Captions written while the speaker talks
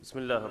بسم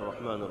الله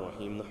الرحمن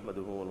الرحيم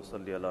نحمده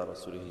ونصلي على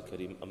رسوله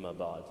الكريم أما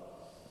بعد.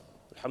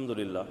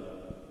 Alhamdulillah,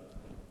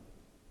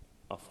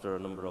 after a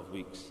number of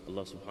weeks,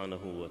 Allah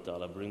subhanahu wa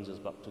ta'ala brings us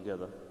back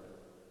together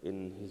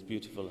in His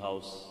beautiful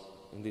house,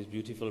 in these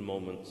beautiful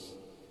moments.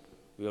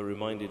 We are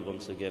reminded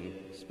once again,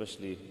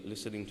 especially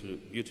listening to the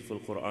beautiful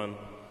Quran,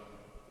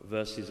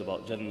 verses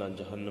about Jannah and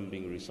Jahannam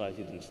being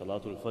recited in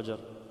Salatul Fajr.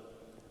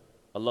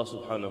 Allah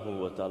subhanahu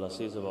wa ta'ala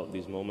says about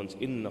these moments,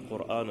 Inna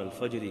Quran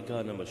al-Fajri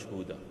kana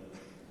mashhuda.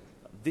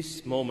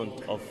 This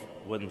moment of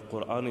when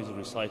Quran is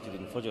recited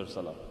in Fajr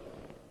Salah,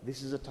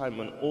 this is a time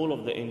when all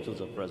of the angels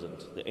are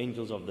present. The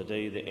angels of the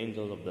day, the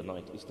angels of the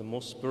night. It's the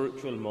most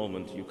spiritual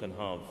moment you can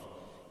have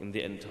in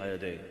the entire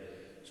day.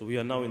 So we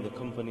are now in the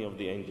company of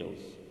the angels.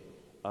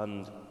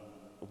 And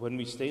when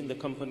we stay in the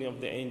company of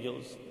the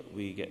angels,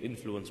 we get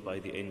influenced by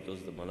the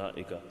angels, the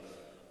malaika.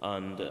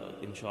 And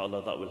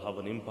inshallah that will have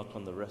an impact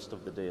on the rest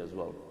of the day as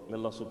well. May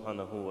Allah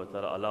subhanahu wa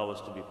ta'ala allow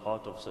us to be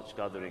part of such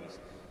gatherings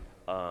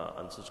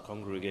and such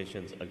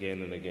congregations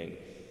again and again.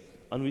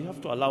 And we have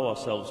to allow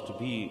ourselves to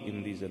be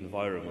in these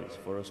environments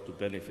for us to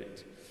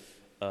benefit.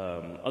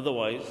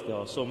 Otherwise, there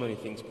are so many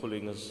things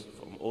pulling us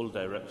from all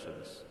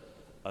directions.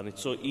 And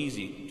it's so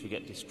easy to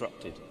get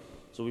distracted.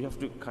 So we have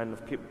to kind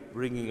of keep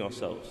bringing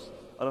ourselves.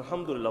 And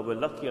alhamdulillah, we're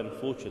lucky and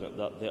fortunate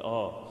that there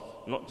are,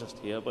 not just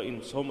here, but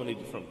in so many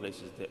different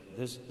places,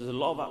 there's a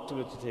lot of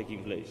activity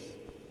taking place,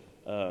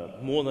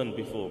 more than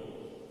before.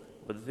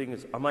 But the thing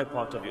is, am I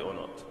part of it or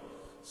not?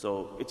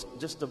 So it's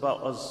just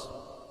about us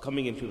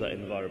coming into that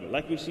environment.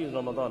 Like we see in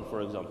Ramadan,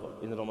 for example.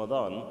 In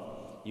Ramadan,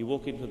 you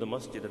walk into the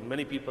masjid and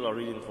many people are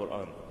reading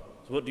Quran.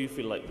 So what do you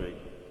feel like doing?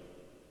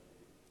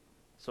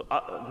 So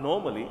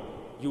normally,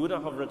 you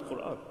wouldn't have read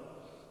Quran.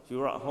 If you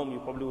were at home, you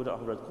probably wouldn't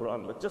have read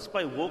Quran. But just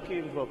by walking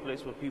into a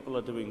place where people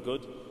are doing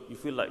good, you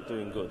feel like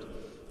doing good.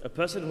 A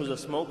person who's a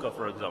smoker,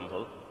 for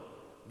example,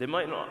 they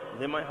might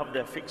have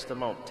their fixed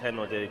amount, 10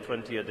 a day,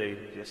 20 a day.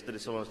 Yesterday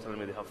someone was telling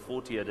me they have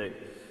 40 a day.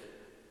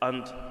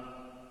 And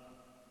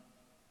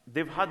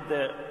they've had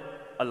their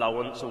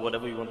allowance, or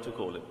whatever you want to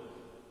call it.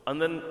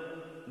 And then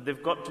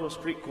they've got to a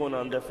street corner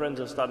and their friends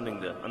are standing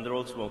there and they're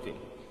all smoking.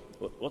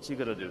 What's he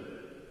going to do?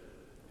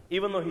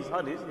 Even though he's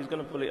had it, he's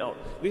going to pull it out.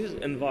 This is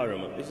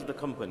environment, this is the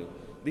company,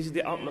 this is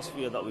the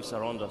atmosphere that we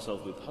surround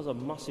ourselves with. It has a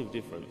massive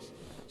difference.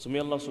 So may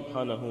Allah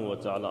subhanahu wa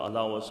ta'ala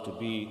allow us to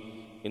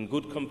be in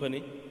good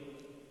company,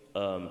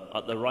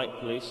 at the right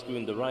place,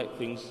 doing the right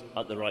things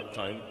at the right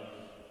time.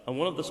 And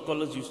one of the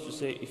scholars used to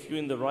say, if you're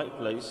in the right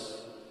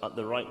place at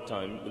the right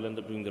time, you'll end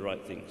up doing the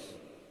right things.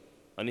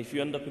 And if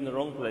you end up in the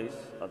wrong place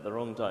at the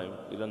wrong time,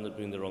 you'll end up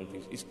doing the wrong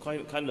things. It's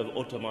kind of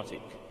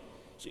automatic.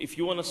 So if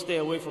you want to stay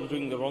away from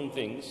doing the wrong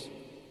things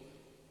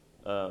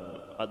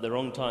at the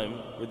wrong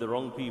time with the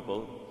wrong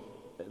people,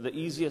 the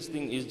easiest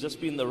thing is just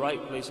be in the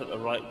right place at the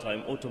right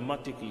time.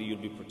 Automatically you'll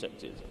be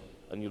protected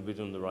and you'll be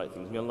doing the right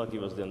things. May Allah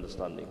give us the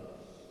understanding.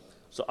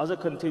 So as a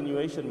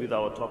continuation with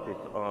our topic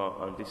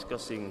on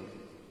discussing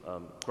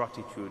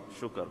gratitude,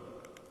 shukr.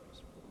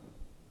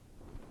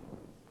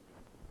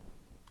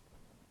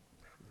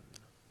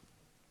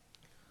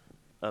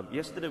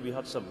 Yesterday we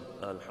had some,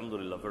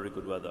 alhamdulillah, very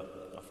good weather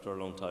after a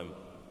long time.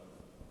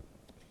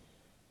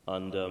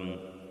 And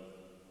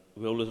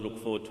we always look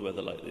forward to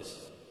weather like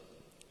this,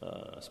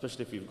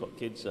 especially if you've got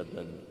kids and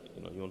then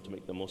you want to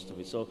make the most of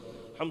it. So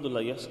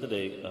alhamdulillah,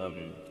 yesterday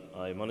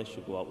I managed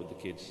to go out with the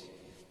kids,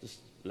 just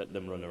let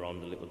them run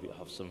around a little bit,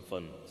 have some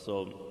fun.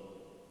 So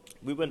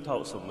we went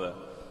out somewhere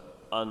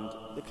and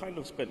they kind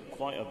of spent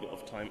quite a bit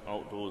of time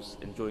outdoors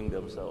enjoying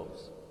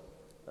themselves,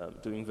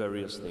 doing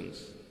various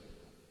things.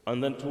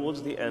 And then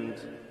towards the end,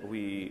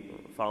 we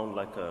found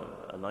like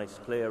a nice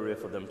play area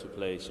for them to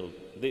play. So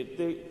they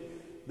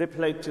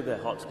played to their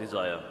heart's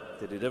desire.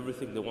 They did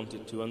everything they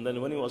wanted to. And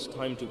then when it was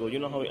time to go, you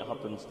know how it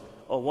happens?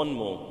 Oh, one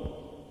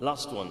more.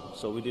 Last one.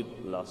 So we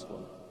did last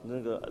one.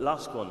 Then go,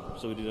 last one.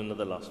 So we did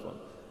another last one.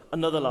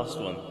 Another last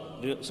one.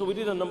 So we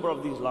did a number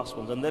of these last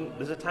ones. And then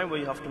there's a time where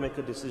you have to make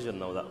a decision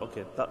now that,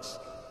 okay, that's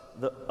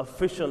the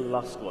official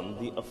last one,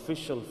 the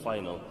official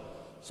final.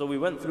 So we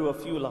went through a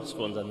few last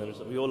ones and then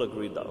we all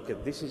agreed that, okay,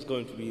 this is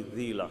going to be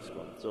the last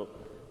one. So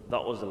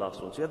that was the last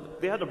one. So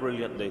they had a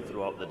brilliant day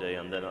throughout the day,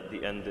 and then at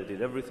the end they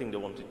did everything they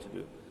wanted to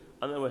do.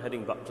 And then we're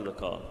heading back to the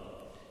car.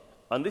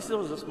 And this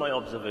was just my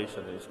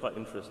observation, and it's quite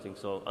interesting.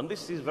 So, and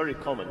this is very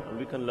common, and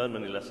we can learn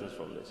many lessons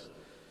from this.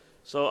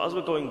 So as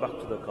we're going back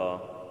to the car,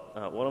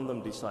 one of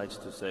them decides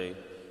to say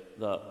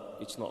that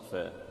it's not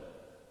fair.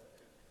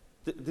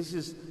 This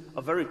is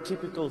a very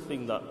typical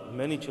thing that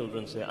many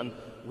children say, and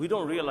we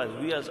don't realize,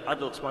 we as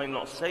adults might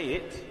not say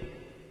it,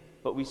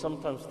 but we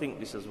sometimes think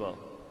this as well.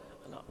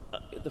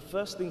 And the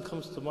first thing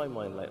comes to my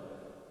mind, like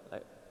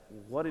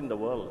what in the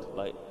world?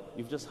 Like,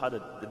 you've just had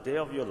the day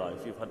of your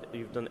life,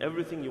 you've done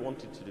everything you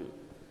wanted to do,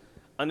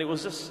 and it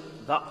was just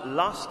that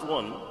last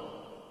one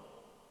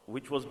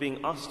which was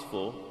being asked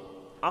for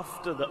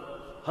after the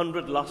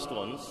 100 last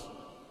ones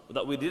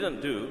that we didn't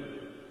do.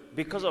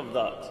 Because of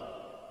that,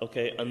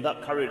 okay, and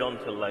that carried on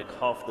till like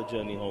half the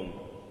journey home.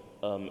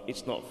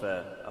 It's not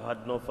fair. I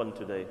had no fun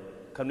today.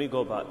 can we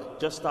go back?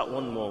 Just that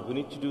one more. We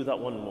need to do that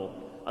one more.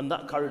 And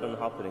that carried on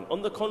happening.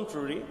 On the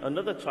contrary,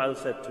 another child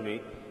said to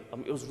me,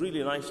 it was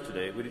really nice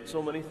today. We did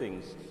so many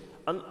things.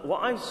 And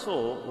what I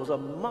saw was a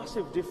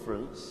massive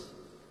difference,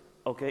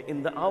 okay,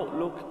 in the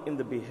outlook, in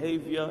the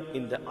behavior,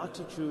 in the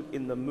attitude,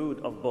 in the mood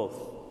of both.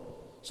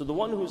 So the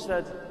one who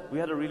said, we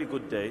had a really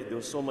good day, there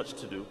was so much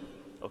to do,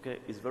 okay,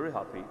 is very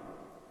happy,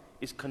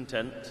 is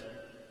content,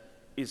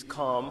 is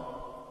calm,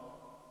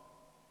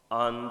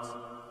 and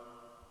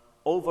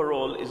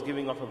overall is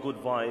giving off a good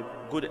vibe,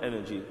 good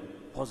energy,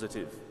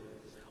 positive.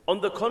 On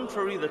the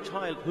contrary, the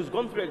child who's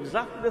gone through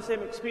exactly the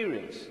same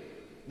experience,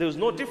 there was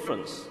no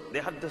difference. They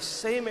had the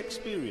same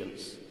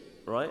experience,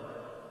 right?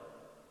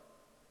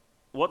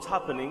 What's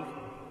happening?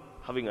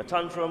 Having a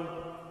tantrum,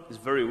 is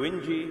very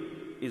whingy,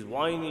 is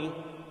whiny,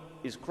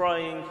 is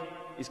crying,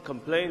 is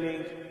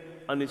complaining,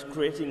 and is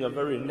creating a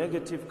very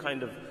negative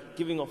kind of,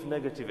 giving off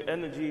negative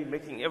energy,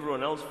 making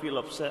everyone else feel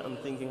upset and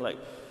thinking like,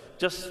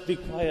 just be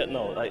quiet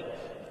now. Like,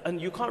 and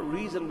you can't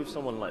reason with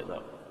someone like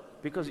that,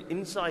 because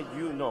inside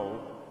you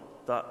know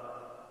that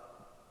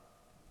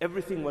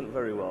everything went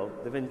very well,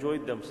 they've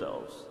enjoyed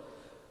themselves.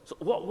 So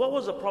what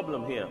was the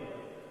problem here?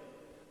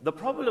 The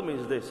problem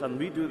is this, and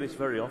we do this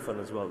very often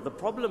as well. The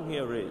problem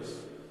here is,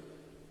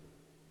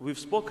 we've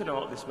spoken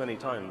about this many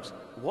times,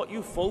 what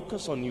you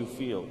focus on you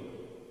feel.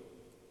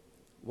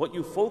 What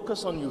you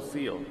focus on you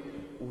feel.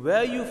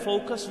 Where you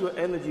focus, your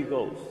energy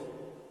goes.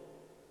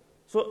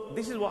 So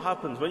this is what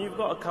happens when you've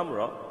got a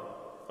camera,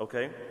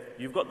 okay?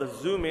 You've got the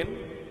zoom in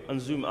and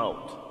zoom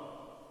out.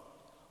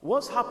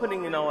 What's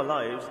happening in our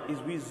lives is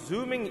we're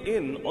zooming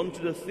in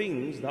onto the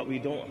things that we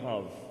don't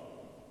have.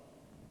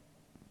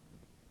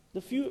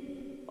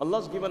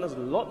 Allah's given us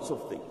lots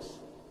of things.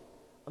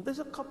 And there's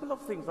a couple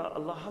of things that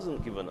Allah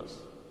hasn't given us.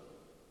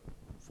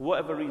 For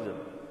whatever reason.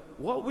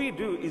 What we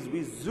do is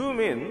we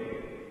zoom in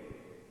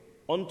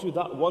onto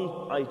that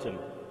one item.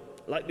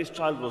 Like this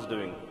child was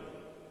doing.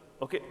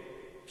 Okay,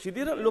 she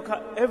didn't look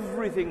at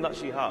everything that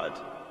she had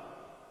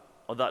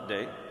on that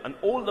day and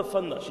all the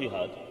fun that she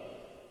had.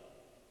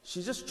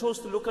 She just chose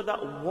to look at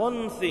that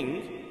one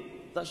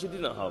thing that she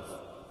didn't have.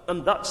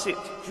 And that's it.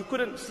 She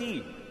couldn't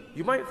see.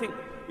 You might think,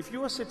 if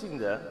you were sitting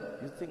there,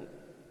 you'd think,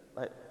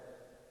 like,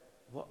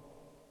 what?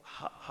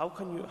 How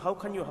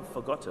can you have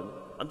forgotten?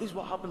 And this is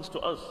what happens to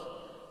us.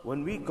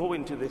 When we go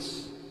into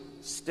this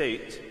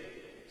state,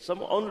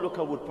 some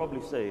onlooker would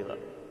probably say that,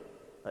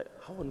 like,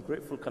 how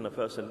ungrateful can a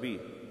person be?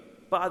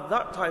 But at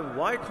that time,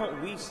 why can't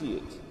we see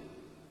it?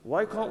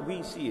 Why can't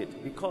we see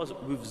it? Because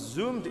we've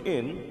zoomed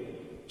in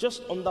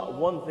just on that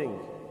one thing.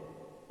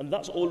 And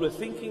that's all we're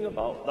thinking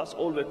about, that's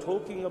all we're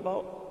talking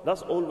about,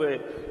 that's all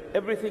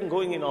everything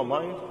going in our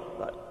mind.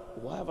 Like,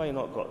 why have I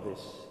not got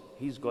this?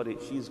 He's got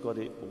it, she's got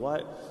it,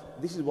 why?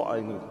 This is what I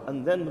need.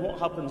 And then what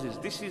happens is,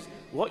 this is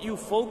what you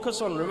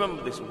focus on,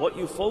 remember this, what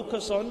you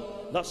focus on,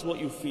 that's what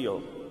you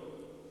feel.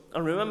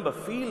 And remember,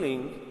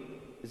 feeling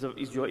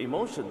is your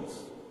emotions,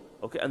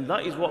 okay? And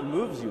that is what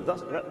moves you,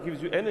 that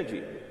gives you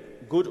energy,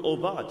 good or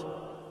bad.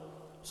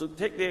 So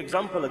take the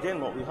example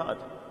again, what we had.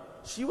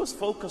 She was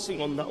focusing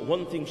on that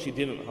one thing she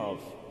didn't have,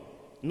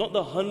 not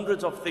the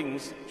hundreds of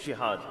things she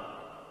had.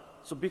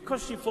 So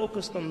because she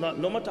focused on that,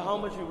 no matter how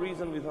much you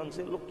reason with her and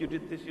say, look, you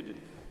did this, you did,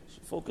 she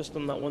focused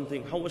on that one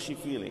thing. How was she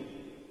feeling?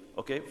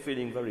 Okay,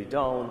 feeling very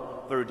down,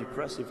 very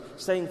depressive,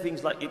 saying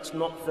things like, it's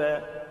not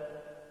fair,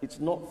 it's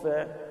not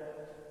fair.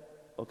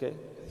 Okay,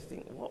 I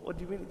think, what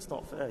do you mean it's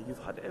not fair?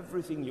 You've had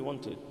everything you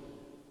wanted.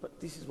 But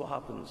this is what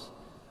happens.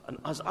 And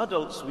as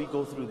adults, we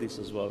go through this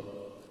as well.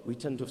 We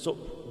tend to, so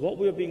what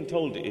we're being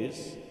told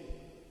is,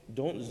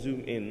 don't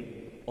zoom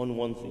in on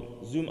one thing,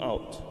 zoom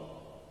out.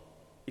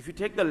 If you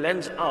take the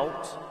lens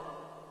out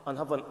and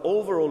have an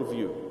overall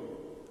view,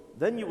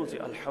 then you will say,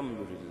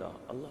 Alhamdulillah,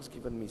 Allah's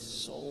given me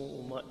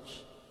so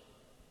much.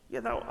 Yeah,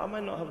 now I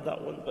might not have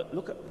that one, but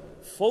look at,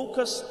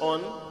 focus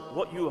on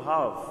what you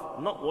have,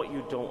 not what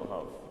you don't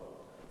have.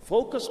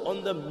 Focus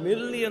on the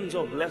millions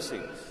of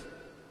blessings,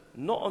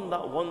 not on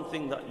that one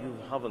thing that you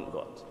haven't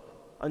got.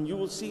 And you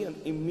will see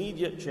an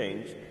immediate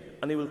change,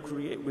 and it will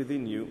create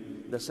within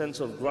you the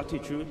sense of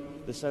gratitude,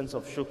 the sense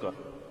of shukr.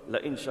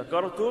 لَإِن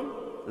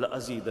شَكَرْتُمْ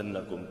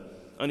لَأَزِيدَنَّكُمْ.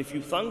 And if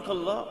you thank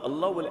Allah,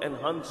 Allah will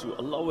enhance you,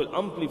 Allah will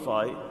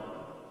amplify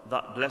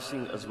that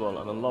blessing as well,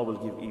 and Allah will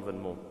give even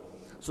more.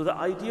 So the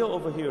idea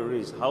over here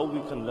is how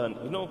we can learn.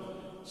 You know,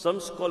 some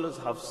scholars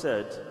have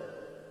said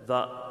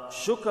that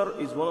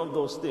shukr is one of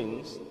those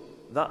things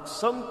that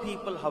some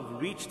people have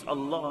reached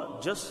Allah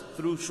just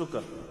through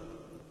shukr.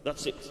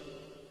 That's it.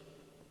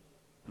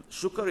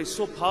 Shukr is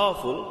so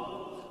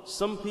powerful,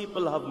 some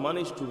people have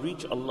managed to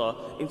reach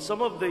Allah in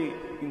some of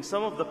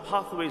the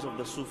pathways of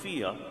the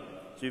Sufiya.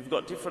 So you've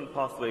got different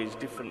pathways,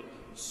 different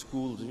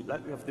schools,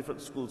 like we have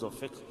different schools of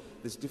fiqh,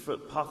 there's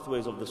different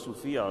pathways of the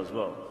Sufiya as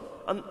well.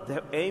 And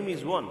their aim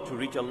is one, to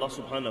reach Allah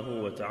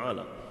subhanahu wa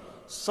ta'ala.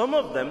 Some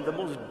of them, the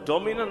most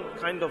dominant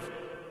kind of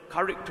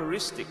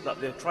characteristic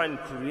that they're trying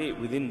to create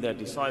within their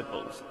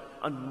disciples,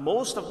 and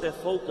most of their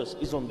focus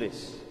is on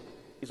this,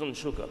 is on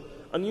shukr.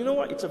 And you know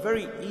what? It's a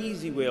very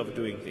easy way of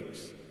doing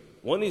things.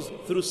 One is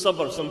through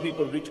sabr. Some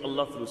people reach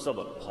Allah through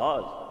sabr.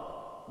 Hard.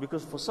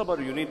 Because for sabr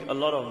you need a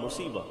lot of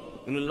musibah,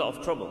 you need a lot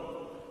of trouble.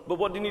 But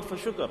what do you need for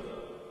shukr?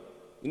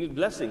 You need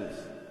blessings.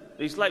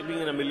 It's like being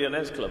in a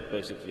millionaire's club,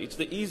 basically. It's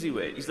the easy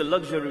way, it's the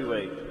luxury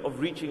way of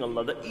reaching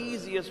Allah. The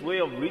easiest way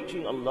of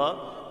reaching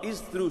Allah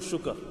is through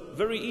shukr.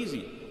 Very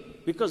easy.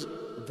 Because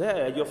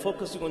there you're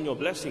focusing on your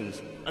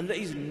blessings, and there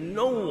is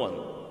no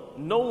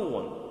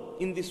one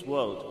in this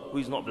world who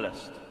is not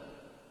blessed.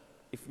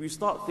 If we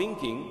start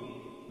thinking,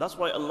 that's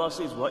why Allah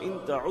says,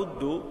 وَإِن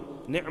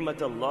تَعُدُّوا نِعْمَةَ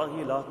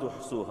اللَّهِ لَا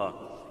تُحْصُوهَا.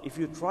 If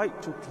you try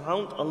to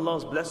count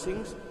Allah's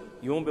blessings,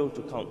 you won't be able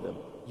to count them.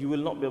 You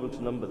will not be able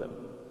to number them.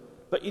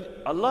 But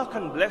Allah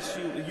can bless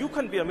you. You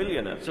can be a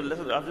millionaire. So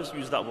I've just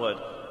used that word.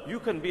 You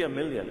can be a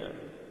millionaire.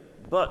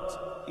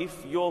 But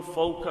if your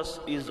focus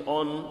is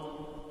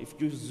on, if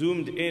you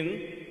zoomed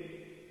in,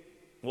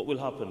 what will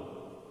happen?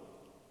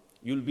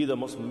 You'll be the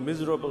most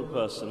miserable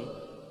person.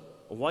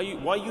 Why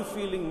are you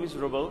feeling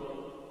miserable?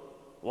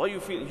 Why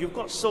you feel you've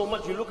got so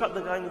much? You look at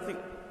the guy and you think,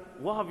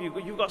 what have you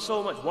got? You've got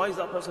so much. Why is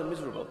that person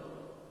miserable?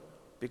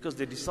 Because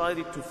they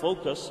decided to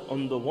focus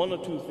on the one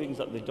or two things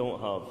that they don't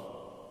have.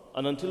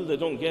 And until they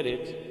don't get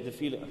it, they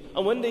feel it.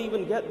 And when they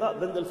even get that,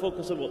 then they'll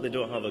focus on what they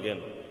don't have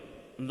again.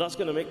 And that's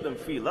going to make them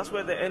feel. That's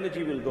where their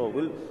energy will go.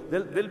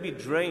 They'll be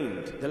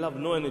drained. They'll have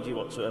no energy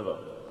whatsoever.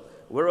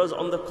 Whereas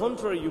on the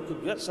contrary, you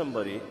could get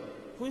somebody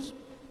who is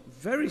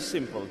very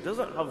simple,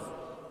 doesn't have,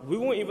 we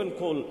won't even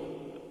call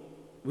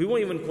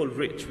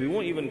rich, we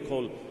won't even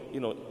call,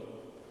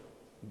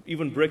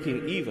 even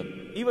breaking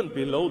even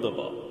below the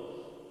bar.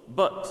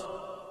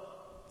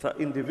 But that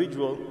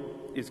individual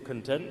is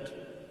content,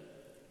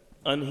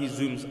 and he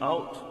zooms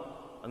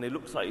out and he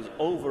looks at his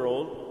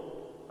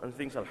overall and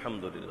thinks,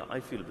 Alhamdulillah, I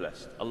feel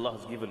blessed. Allah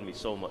has given me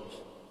so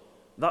much.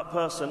 That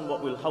person,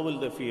 how will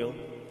they feel?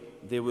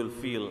 They will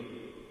feel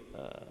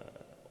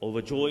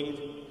overjoyed,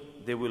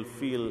 they will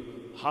feel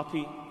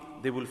happy,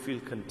 they will feel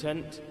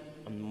content,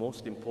 and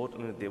most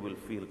importantly, they will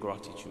feel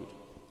gratitude.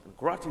 And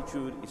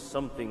gratitude is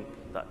something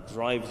that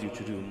drives you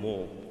to do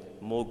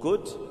more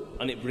good,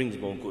 and it brings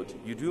more good.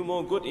 You do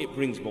more good, it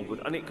brings more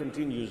good, and it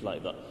continues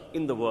like that.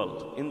 In the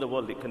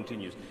world it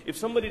continues. If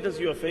somebody does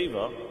you a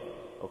favor,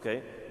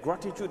 okay,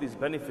 gratitude is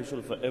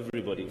beneficial for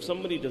everybody. If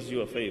somebody does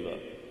you a favor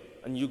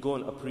and you go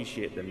and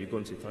appreciate them, you go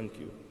and say thank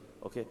you,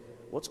 okay,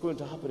 what's going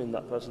to happen in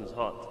that person's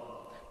heart?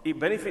 It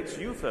benefits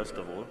you first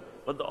of all,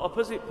 but the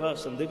opposite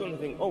person, they're going to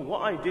think, oh,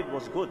 what I did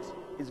was good,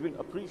 it's been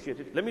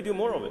appreciated, let me do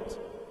more of it.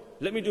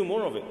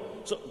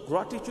 So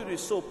gratitude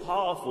is so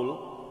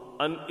powerful,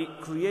 and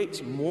it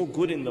creates more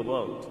good in the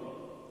world.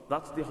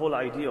 That's the whole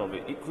idea of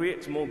it. It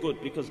creates more good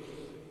because,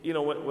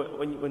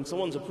 when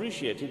someone's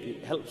appreciated,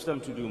 it helps them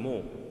to do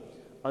more.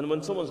 And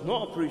when someone's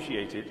not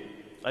appreciated,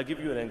 I'll give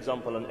you an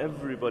example, and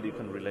everybody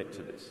can relate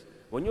to this.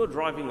 When you're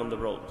driving on the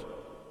road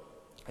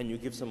and you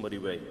give somebody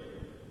way,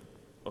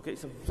 okay,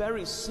 it's a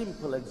very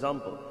simple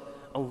example.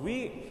 And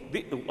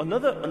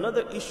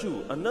another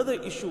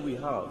issue we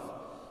have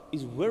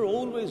is we're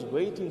always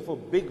waiting for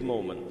big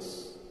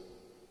moments.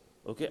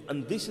 Okay,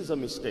 and this is a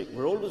mistake.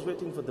 We're always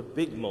waiting for the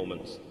big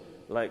moments.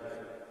 Like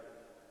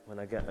when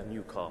I get a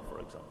new car, for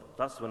example.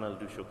 That's when I'll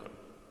do shukr.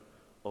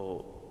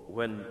 Or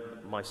when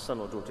my son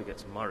or daughter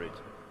gets married.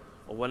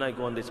 Or when I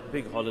go on this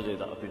big holiday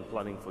that I've been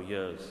planning for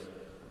years.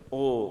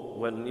 Or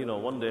when,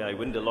 one day I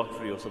win the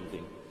lottery or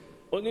something.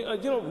 Or,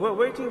 we're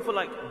waiting for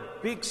like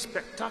big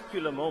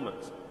spectacular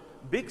moments.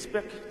 Big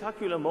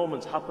spectacular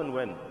moments happen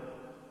when?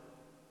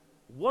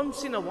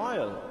 Once in a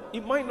while.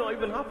 It might not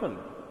even happen.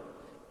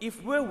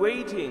 If we're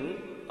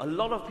waiting, a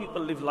lot of people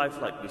live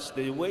life like this.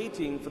 They're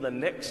waiting for the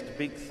next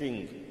big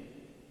thing.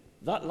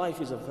 That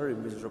life is a very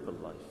miserable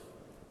life.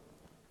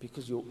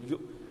 Because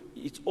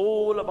it's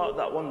all about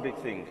that one big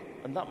thing.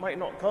 And that might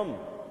not come.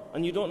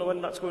 And you don't know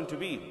when that's going to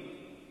be.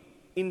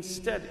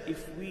 Instead,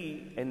 if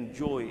we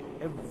enjoy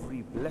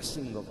every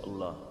blessing of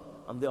Allah,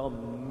 and there are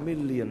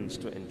millions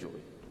to enjoy,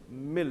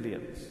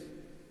 millions.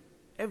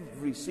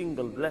 Every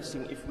single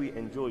blessing, if we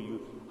enjoy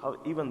how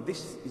even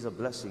this is a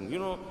blessing.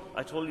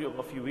 I told you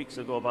a few weeks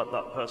ago about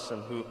that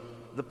person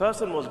the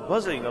person was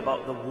buzzing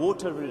about the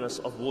wateriness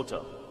of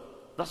water.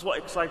 That's what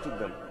excited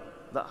them.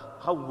 That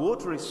how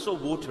water is so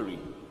watery.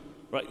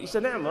 Right? It's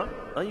a ni'mah,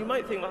 and you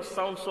might think that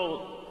sounds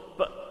so,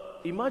 but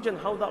imagine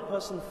how that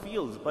person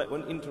feels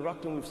when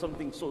interacting with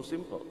something so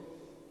simple.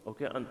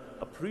 Okay, and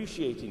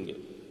appreciating it.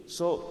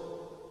 So,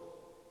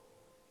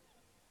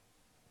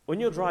 when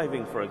you're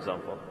driving, for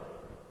example,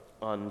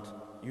 and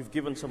you've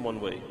given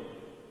someone way,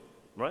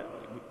 right?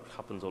 It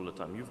happens all the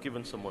time. You've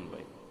given someone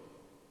way.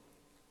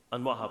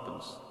 And what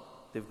happens?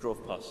 They've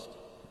drove past.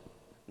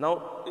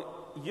 Now,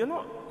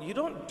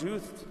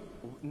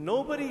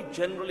 nobody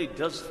generally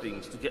does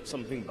things to get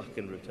something back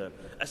in return,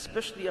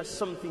 especially as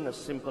something as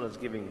simple as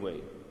giving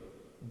way.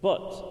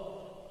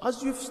 But,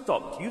 as you've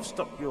stopped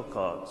your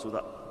car so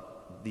that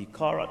the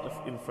car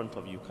in front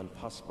of you can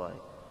pass by.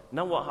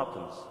 Now what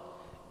happens?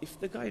 If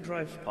the guy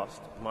drives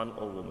past, man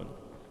or woman,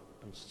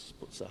 and just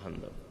puts a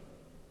hand up,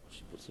 or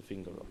she puts a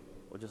finger up,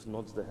 or just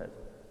nods the head,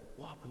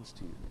 what happens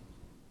to you?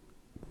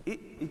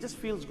 It just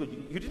feels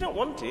good. You didn't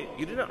want it,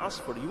 you didn't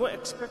ask for it, you weren't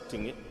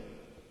expecting it,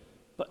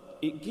 but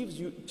it gives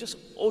you, just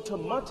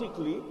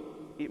automatically,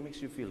 it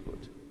makes you feel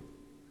good.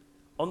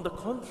 On the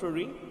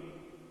contrary,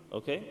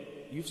 okay,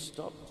 you've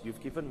stopped,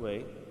 you've given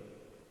way,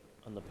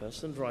 and the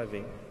person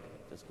driving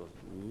just goes,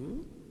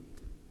 ooh.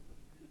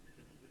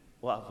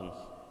 What happens?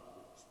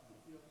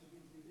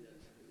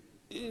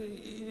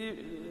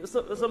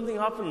 Something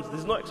happens,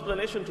 there's no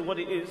explanation to what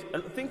it is.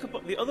 And think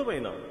about the other way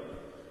now.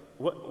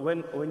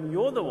 When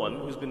you're the one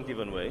who's been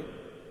given way,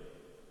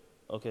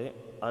 okay,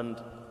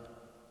 and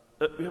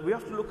we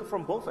have to look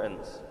from both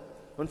ends.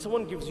 When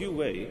someone gives you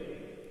way,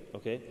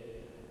 okay,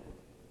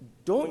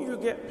 don't you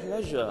get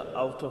pleasure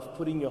out of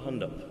putting your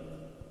hand up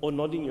or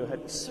nodding your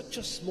head? It's such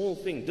a small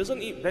thing.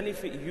 Doesn't it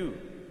benefit you?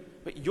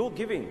 But you're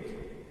giving.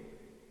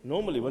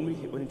 Normally, when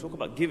you talk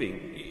about giving,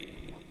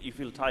 you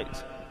feel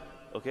tight.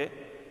 Okay?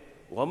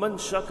 وَمَنْ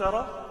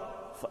شَكَرَ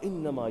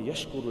فَإِنَّمَا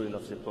يَشْكُرُ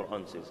لِنَفْسِ.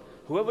 Quran says,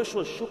 whoever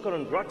shows shukr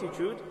and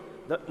gratitude,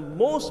 the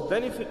most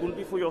benefit will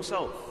be for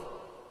yourself.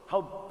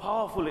 How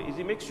powerful it is.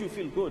 It makes you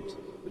feel good.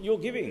 You're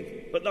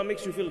giving, but that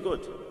makes you feel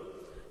good.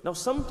 Now,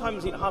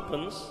 sometimes it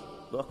happens,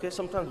 okay,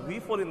 sometimes we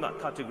fall in that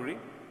category.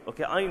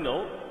 Okay, I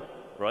know,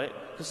 right?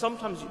 Because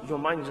sometimes your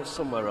mind is just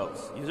somewhere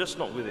else. You're just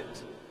not with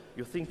it.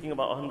 You're thinking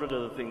about 100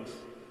 other things.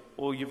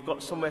 Or you've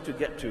got somewhere to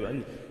get to,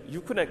 and you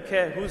couldn't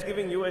care who's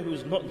giving you way,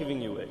 who's not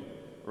giving you way,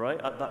 right?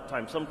 At that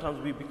time,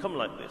 sometimes we become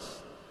like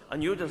this,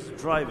 and you're just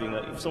driving.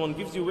 If someone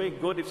gives you way,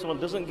 good. If someone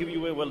doesn't give you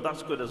way, well,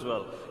 that's good as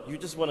well. You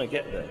just want to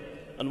get there,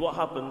 and what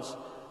happens?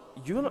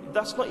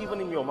 That's not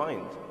even in your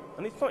mind,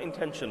 and it's not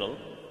intentional,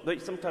 but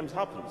it sometimes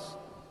happens.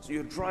 So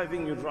you're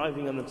driving,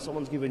 and then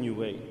someone's given you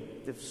way.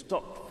 They've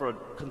stopped for a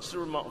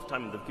considerable amount of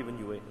time, and they've given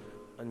you way,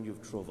 and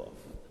you've drove off.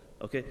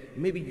 Okay,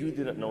 maybe you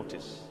didn't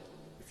notice.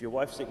 If your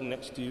wife's sitting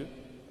next to you,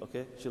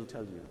 okay, she'll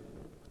tell you,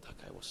 that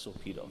guy was so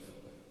peed off.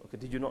 Okay,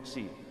 did you not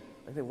see?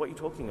 I think, what are you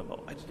talking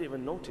about? I didn't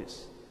even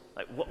notice.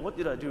 Like, what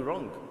did I do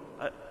wrong?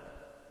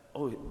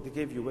 Oh, they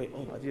gave you way.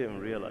 Oh, I didn't even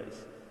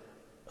realize.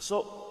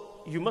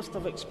 So, you must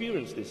have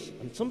experienced this.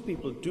 And some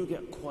people do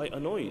get quite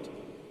annoyed.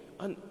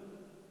 And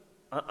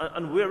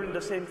we're in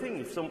the same thing.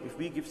 If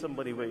we give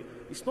somebody way,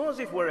 it's not as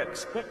if we're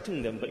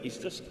expecting them, but it's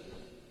just,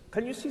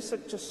 can you see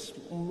such a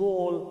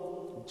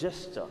small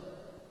gesture?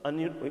 And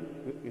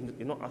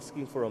you're not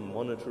asking for a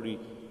monetary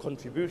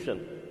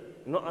contribution.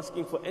 You're not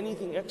asking for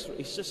anything extra.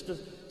 It's just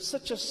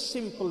such a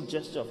simple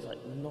gesture of like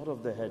nod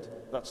of the head.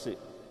 That's it.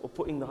 Or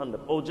putting the hand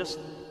up. Or just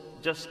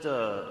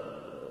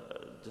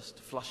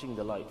flashing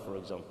the light, for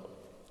example.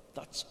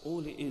 That's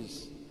all it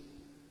is.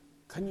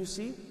 Can you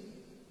see?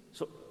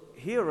 So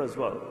here as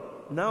well.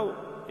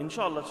 Now,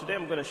 inshallah, today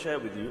I'm going to share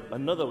with you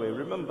another way.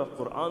 Remember,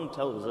 Quran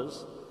tells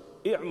us,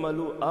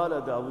 "I'malu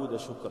ala Dawood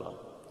shukra."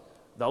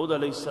 Dawood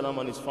alayhi salam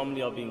and his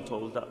family are being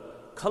told that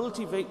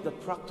cultivate the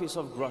practice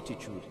of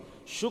gratitude.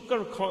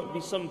 Shukr can't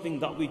be something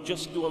that we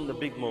just do on the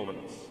big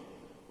moments.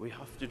 We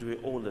have to do it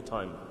all the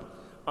time.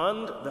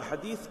 And the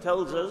hadith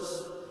tells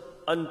us,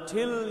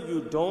 until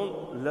you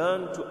don't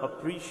learn to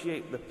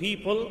appreciate the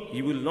people,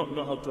 you will not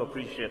know how to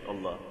appreciate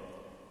Allah.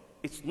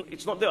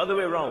 It's not the other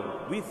way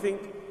around. We think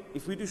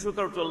if we do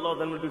shukr to Allah,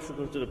 then we do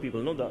shukr to the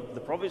people. No, that the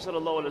Prophet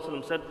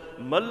ﷺ said,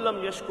 "Man lam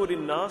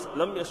yashkurin nas,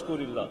 lam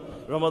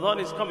yashkurillah." Ramadan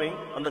is coming,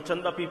 and the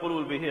Chanda people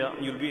will be here,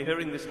 and you'll be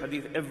hearing this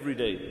hadith every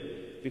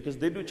day, because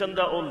they do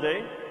Chanda all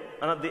day,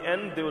 and at the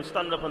end they will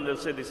stand up and they'll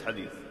say this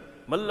hadith: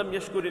 "Man lam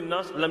yashkurin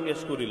nas, lam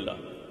yashkurillah."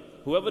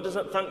 Whoever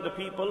doesn't thank the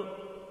people,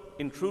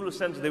 in true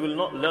sense, they will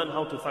not learn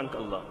how to thank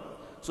Allah.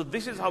 So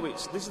this is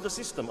the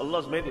system.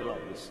 Allah's made it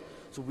like this.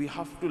 So we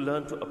have to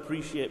learn to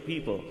appreciate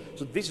people.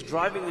 So this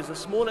driving is a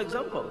small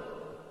example.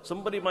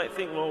 Somebody might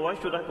think, well, why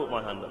should I put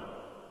my hand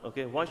up?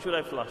 Okay, why should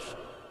I flush?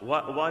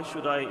 Why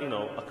should I,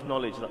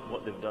 acknowledge that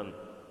what they've done?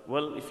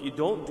 Well, if you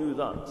don't do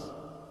that,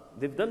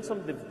 they've done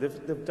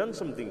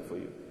something for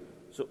you.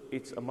 So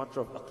it's a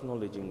matter of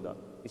acknowledging that.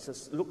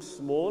 It looks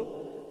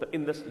small, but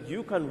in this,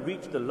 you can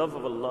reach the love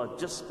of Allah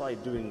just by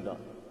doing that.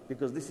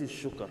 Because this is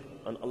shukr,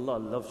 and Allah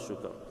loves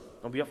shukr.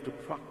 And we have to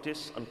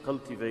practice and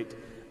cultivate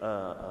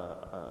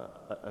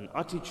an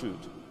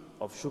attitude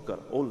of shukr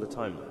all the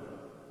time.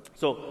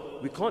 So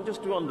we can't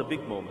just do it on the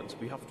big moments.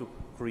 We have to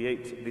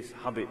create this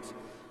habit.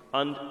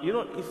 And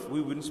if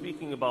we've been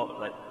speaking about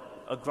like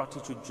a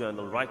gratitude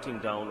journal, writing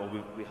down, or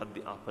we had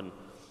the app, and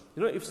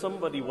if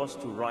somebody was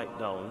to write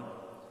down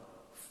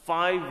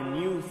 5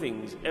 new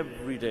things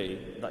every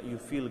day that you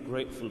feel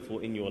grateful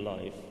for in your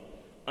life,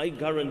 I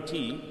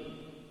guarantee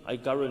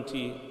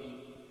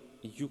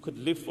you could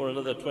live for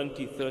another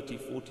 20, 30,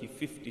 40,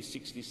 50,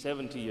 60,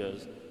 70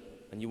 years,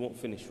 and you won't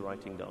finish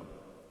writing down.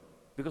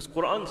 Because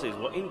Quran says,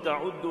 وَإِن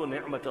تَعُدُّوا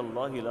نِعْمَةَ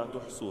اللَّهِ لَا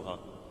تُحْصُوهَا.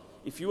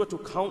 If you were to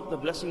count the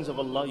blessings of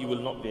Allah, you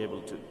will not be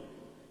able to.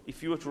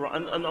 If you were to,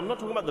 and I'm not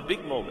talking about the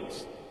big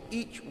moments.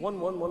 Each one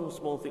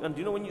small thing. And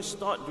when you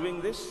start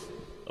doing this,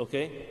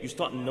 okay, you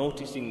start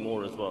noticing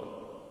more as well.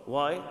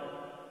 Why?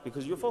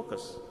 Because your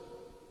focus.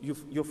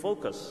 Your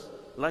focus.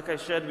 Like I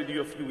shared with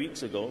you a few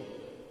weeks ago,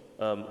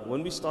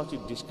 when we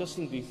started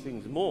discussing these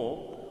things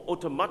more,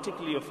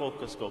 automatically your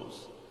focus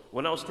goes.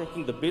 When I was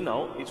taking the bin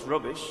out, it's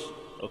rubbish,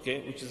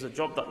 okay, which is a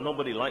job that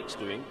nobody likes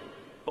doing.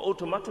 But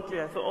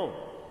automatically I thought, oh,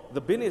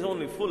 the bin is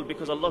only full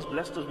because Allah's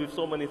blessed us with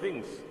so many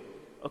things.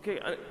 Okay,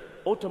 and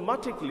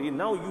automatically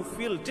now you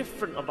feel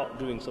different about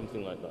doing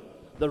something like that.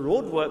 The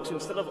roadworks,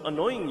 instead of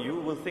annoying you,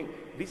 will think,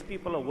 these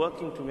people are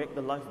working to make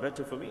the life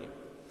better for me.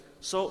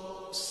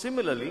 So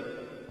similarly,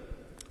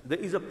 there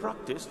is a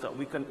practice that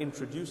we can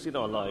introduce in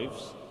our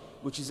lives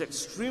which is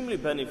extremely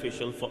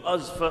beneficial for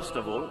us, first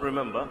of all,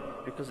 remember,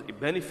 because it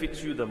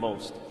benefits you the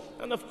most.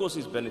 And of course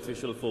it's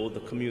beneficial for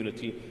the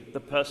community, the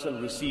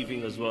person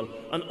receiving as well,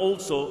 and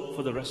also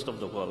for the rest of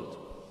the world.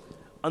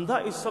 And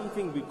that is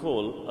something we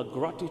call a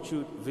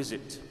gratitude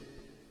visit.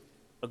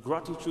 A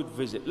gratitude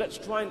visit. Let's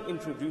try and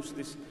introduce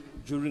this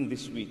during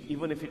this week,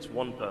 even if it's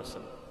one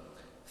person.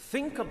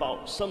 Think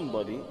about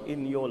somebody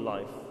in your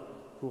life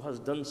who has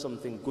done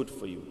something good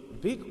for you,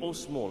 big or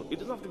small. It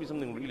doesn't have to be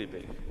something really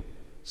big.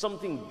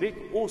 Something big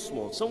or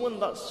small. Someone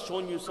that's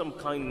shown you some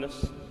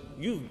kindness,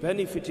 you've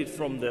benefited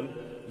from them,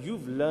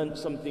 you've learned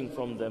something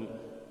from them,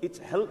 it's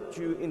helped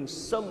you in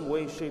some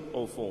way, shape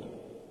or form.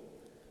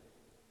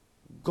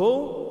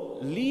 Go,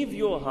 leave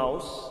your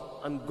house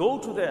and go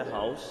to their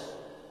house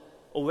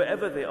or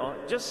wherever they are,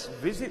 just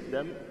visit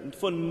them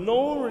for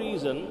no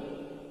reason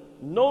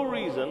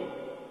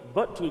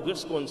but to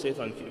just go and say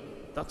thank you.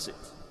 That's it.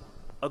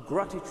 A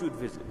gratitude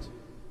visit.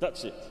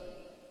 That's it.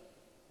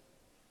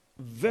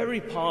 Very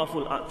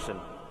powerful action.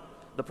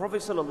 The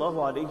Prophet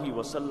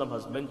ﷺ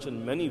has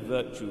mentioned many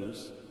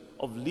virtues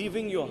of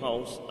leaving your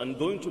house and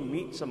going to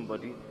meet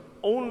somebody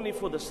only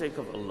for the sake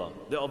of Allah.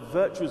 There are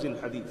virtues in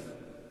hadith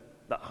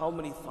that how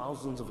many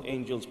thousands of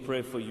angels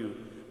pray for you,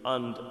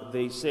 and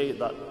they say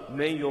that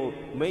may your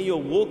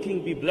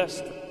walking be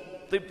blessed.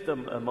 I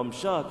can't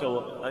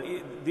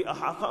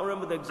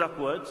remember the exact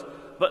words,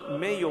 but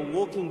may your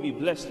walking be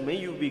blessed, may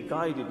you be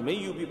guided, may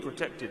you be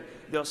protected.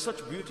 There are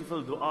such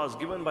beautiful du'as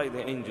given by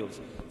the angels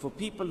for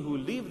people who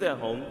leave their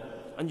home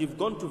and you've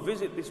gone to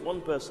visit this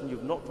one person,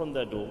 you've knocked on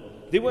their door.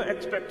 They were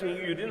expecting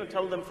you, you didn't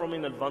tell them from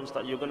in advance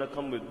that you're going to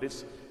come with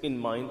this in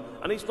mind.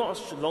 And it's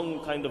not a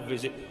long kind of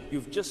visit.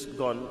 You've just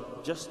gone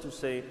just to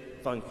say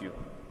thank you.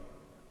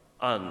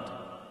 And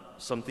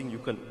something you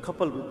can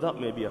couple with that,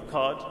 maybe a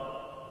card,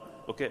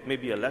 okay,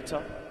 maybe a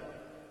letter.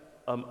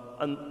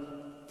 And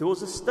there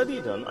was a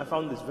study done, I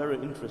found this very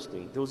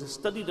interesting. There was a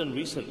study done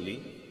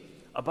recently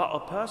about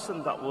a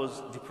person that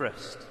was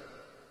depressed.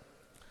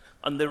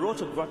 And they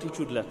wrote a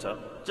gratitude letter,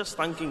 just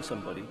thanking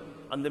somebody,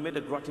 and they made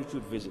a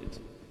gratitude visit.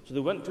 So they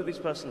went to this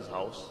person's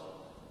house,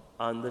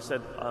 and they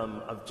said,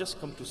 I've just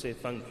come to say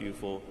thank you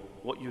for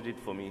what you did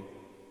for me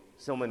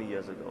so many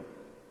years ago.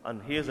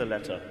 And here's a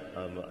letter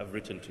I've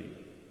written to you.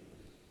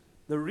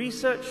 The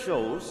research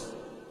shows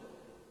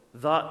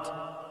that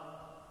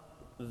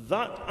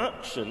that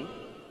action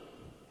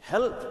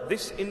helped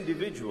this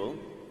individual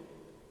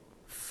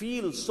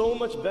feel so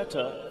much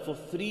better for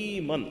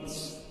 3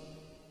 months.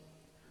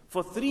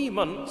 For 3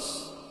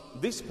 months,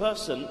 this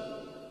person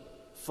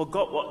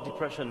forgot what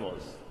depression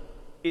was.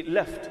 It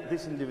left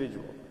this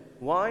individual.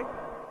 Why?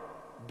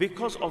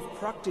 Because of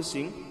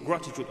practicing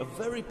gratitude. A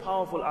very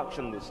powerful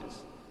action this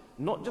is.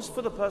 Not just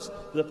for the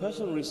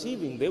person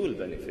receiving, they will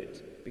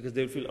benefit because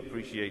they'll feel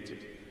appreciated.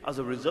 As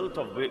a result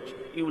of which,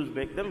 it will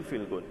make them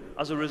feel good.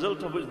 As a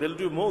result of which, they'll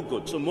do more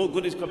good. So more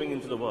good is coming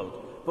into the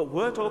world. But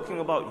we're talking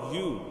about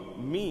you,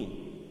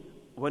 me.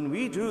 When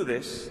we do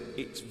this,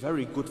 it's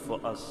very good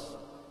for us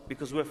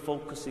because we're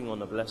focusing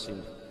on a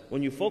blessing.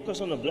 When you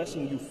focus on a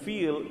blessing, you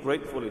feel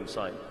grateful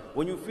inside.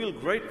 When you feel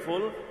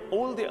grateful,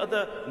 all the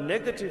other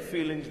negative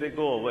feelings, they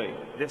go away.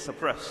 They're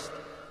suppressed.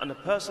 And a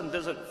person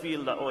doesn't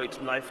feel that, oh, it's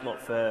life not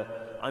fair,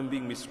 I'm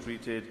being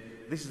mistreated,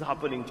 this is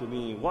happening to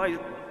me. Why?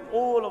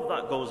 All of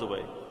that goes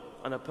away.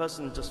 And a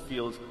person just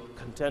feels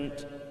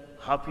content,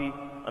 happy,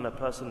 and a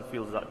person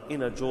feels that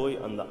inner joy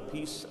and that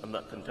peace and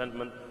that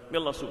contentment. May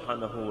Allah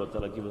subhanahu wa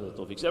ta'ala give us the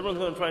tawfiq. So everyone's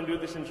going to try and do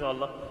this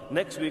inshallah.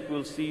 Next week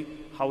we'll see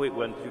how it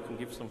went. You can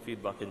give some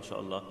feedback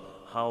inshallah,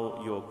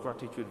 how your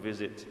gratitude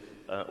visit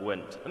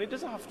went. And it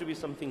doesn't have to be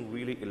something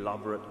really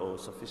elaborate or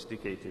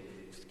sophisticated.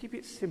 Just keep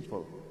it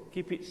simple.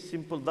 Keep it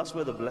simple. That's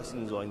where the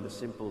blessings are, in the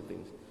simple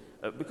things.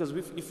 Because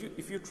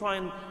if you try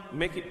and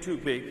make it too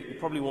big, it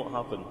probably won't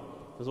happen.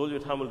 Because all your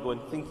time will go in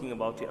thinking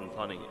about it and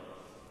planning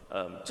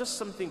it. Just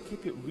something,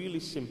 keep it really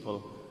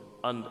simple,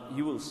 and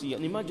you will see.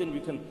 And imagine we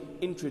can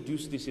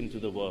introduce this into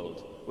the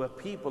world, where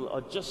people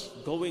are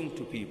just going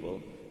to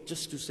people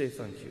just to say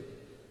thank you.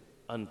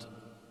 And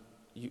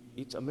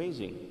it's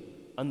amazing.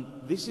 And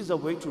this is a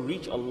way to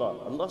reach Allah.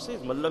 Allah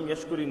says, "Man lam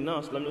yashkurin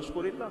nas, lam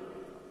yashkurillah."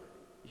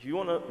 If you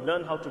want to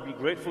learn how to be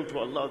grateful to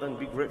Allah, then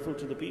be grateful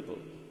to the people.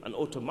 And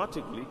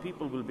automatically,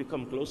 people will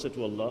become closer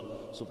to Allah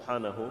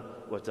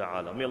subhanahu wa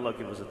ta'ala. May Allah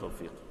give us a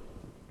tawfiq.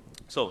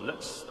 So,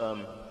 let's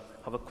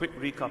have a quick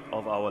recap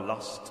of our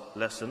last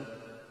lesson.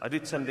 I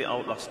did send it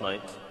out last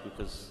night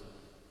because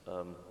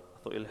I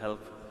thought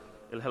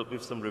it'll help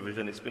with some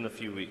revision. It's been a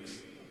few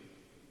weeks.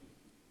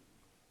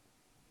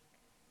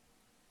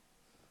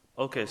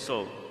 Okay,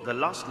 so the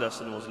last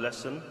lesson was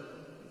lesson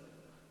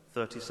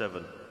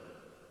 37.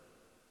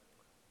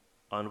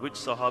 And which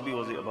Sahabi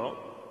was it about?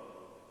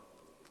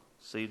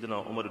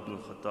 Sayyidina Umar ibn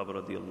Khattab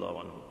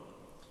radiyallahu anhu.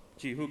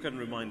 Gee, who can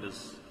remind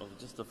us of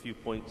just a few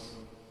points?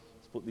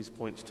 Let's put these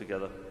points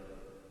together.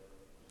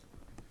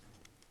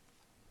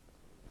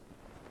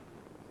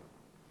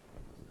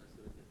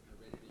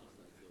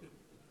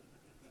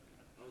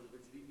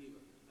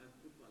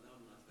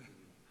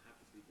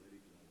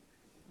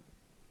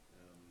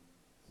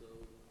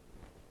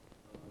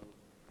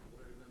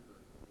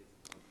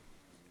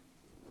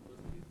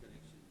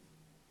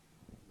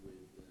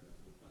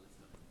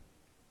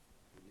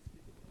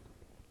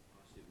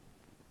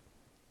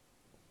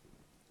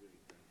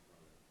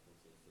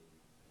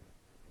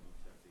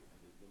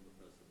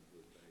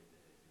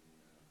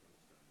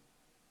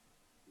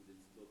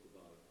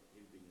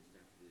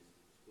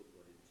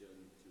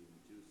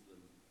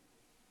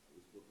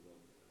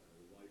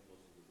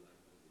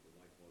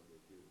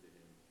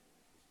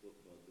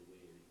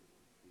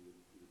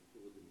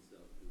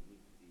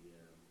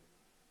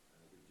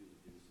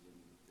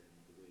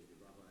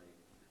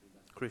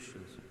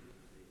 Christians.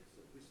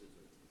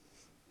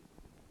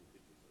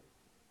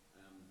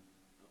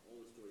 All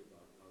the story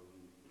about how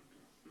we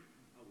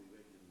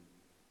went and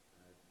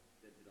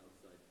vented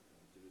outside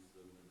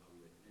Jerusalem and how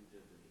we had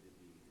entered and he did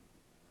the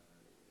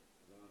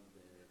around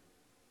there,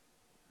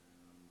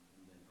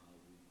 and then how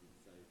we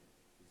decided.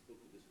 He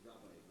spoke to this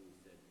rabbi who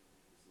said,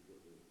 "This is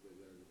where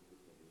we're looking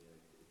for the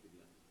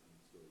Qibla," and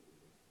the story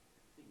was.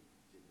 I think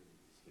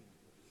generally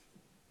this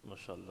year.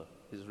 MashaAllah,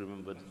 he's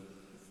remembered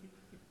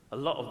a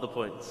lot of the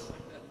points.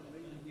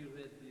 You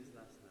read these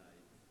last night.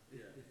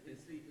 Yeah, it's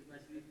my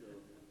sleep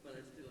though, but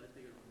I think I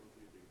remember a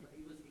few things. But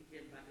he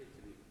came back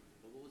actually.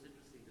 But what was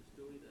interesting, the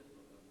story that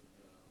about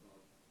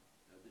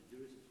the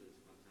Jewish story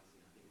is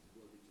fantastic. I think it's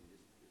worth it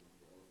just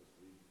for all of us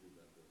to read through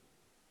that book,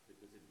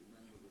 because it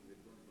remember when we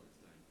were going to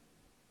Palestine,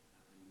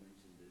 and you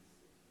mentioned this.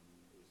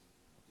 It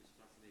was just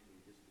fascinating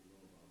just to know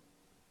about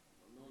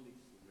not only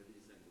just from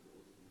religious angle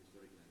but also from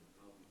historical angle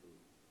how people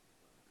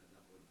at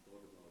that point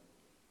thought about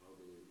how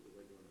they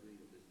went on doing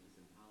the business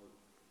and how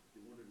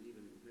they wanted to leave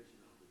an impression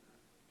after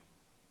that.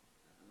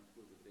 And of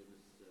course the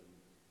famous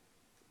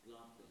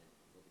plaque there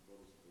about the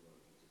promise of the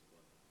world, which is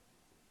what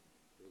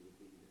those who've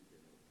been there, you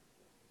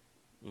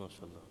know.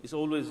 MashaAllah. It's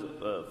always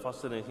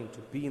fascinating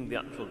to be in the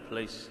actual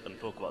place and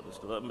talk about this.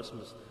 That must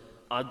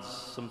adds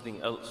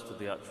something else to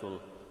the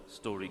actual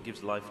story,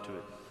 gives life to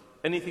it.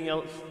 Anything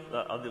else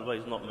that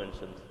otherwise not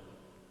mentioned?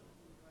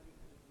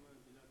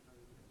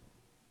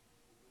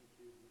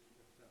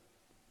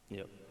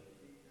 Yep.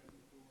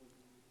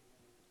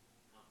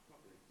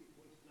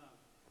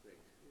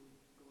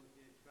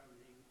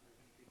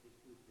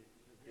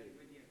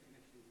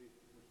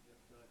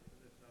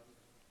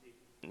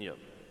 Yep.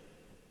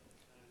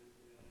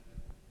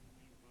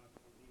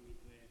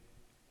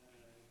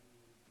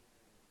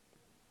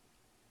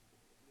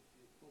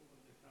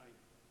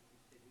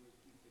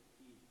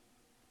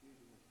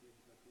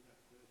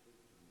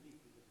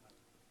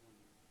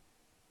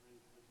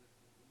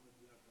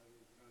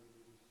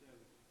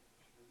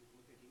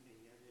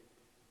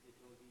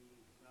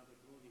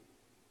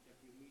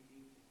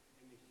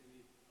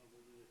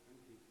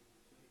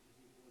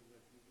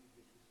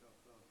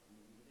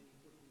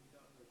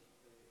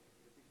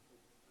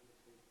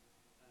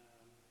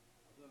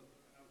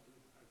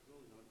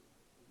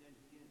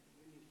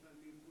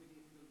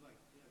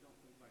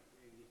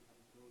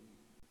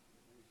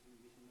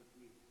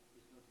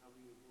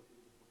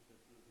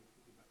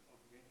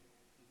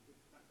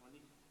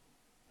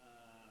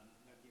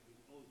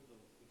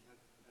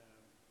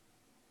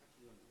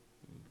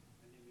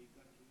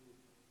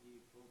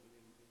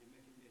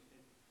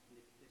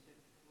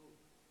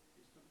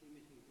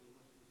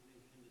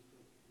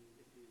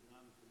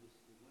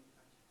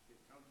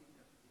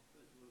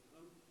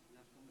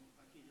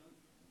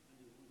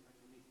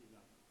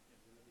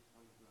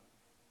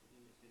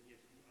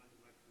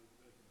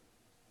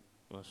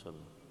 MashaAllah.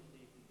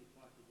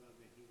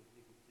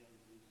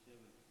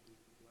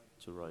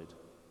 To ride.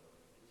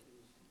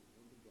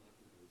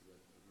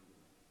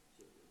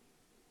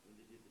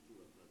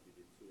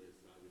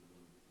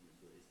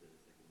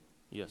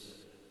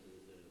 Yes.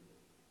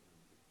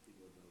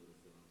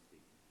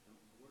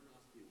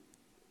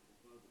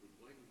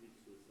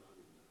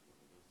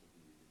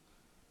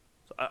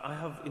 So I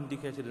have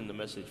indicated in the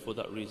message for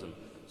that reason.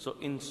 So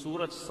in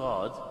Surah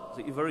Sa'd,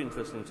 it's very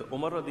interesting. So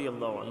Umar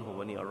radiallahu anhu,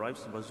 when he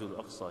arrives in Masjid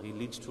al-Aqsa, he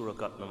leads 2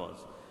 rakat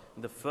namaz.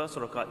 In the first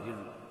rakat,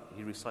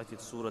 he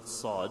recited Surah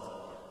Sa'd,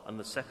 and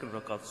the second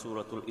rakat,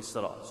 Surah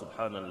Al-Isra,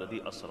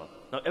 Subhanalladhi Asra.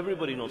 Now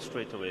everybody knows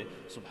straight away,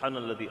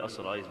 Subhanalladhi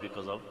Asra is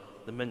because of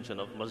the mention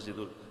of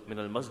min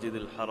al-Masjid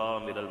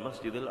al-Haram, min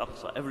al-Masjid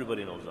al-Aqsa.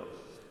 Everybody knows that.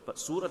 But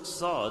Surah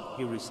Sa'd,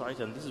 he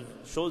recited, and this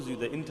shows you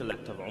the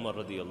intellect of Umar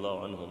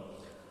radiallahu anhum.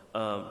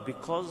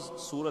 Because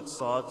Surah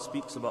Sa'd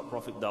speaks about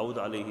Prophet Dawood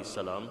alayhi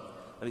salam,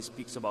 and he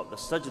speaks about the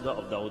sajda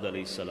of Dawood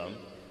alayhi salam.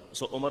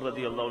 So Umar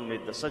radiallahu anhu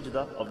made the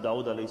sajda of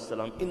Dawood alayhi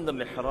salam in the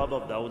mihrab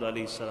of Dawood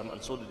alayhi salam,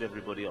 and so did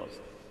everybody else.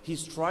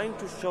 He's trying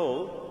to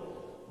show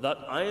that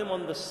I am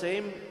on the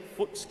same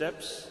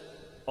footsteps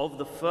of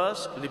the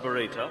first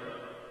liberator,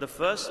 The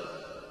first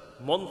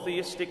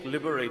monotheistic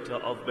liberator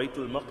of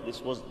Baytul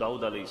Maqdis was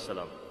Dawud alayhi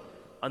salam.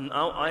 And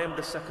now I am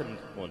the second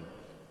one.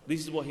 This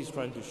is what he's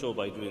trying to show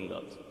by doing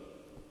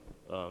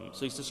that.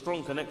 So it's a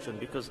strong connection,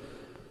 because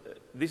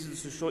this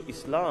is to show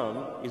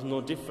Islam is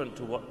no different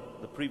to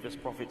what the previous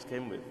prophets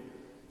came with.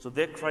 So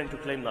they're trying to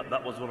claim that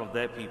that was one of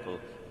their people,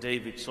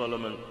 David,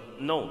 Solomon.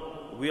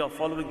 No, we are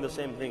following the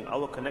same thing.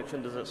 Our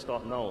connection doesn't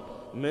start now.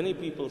 Many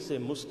people say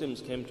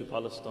Muslims came to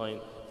Palestine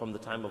from the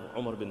time of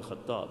Umar bin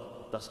Khattab.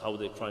 That's how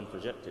they try and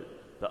project it.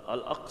 That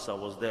Al-Aqsa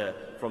was there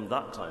from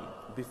that time.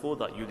 Before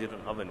that, you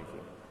didn't have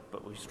anything.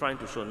 But he's trying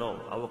to show, no,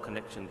 our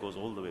connection goes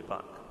all the way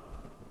back.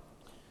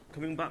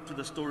 Coming back to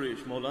the story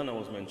which Maulana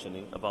was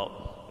mentioning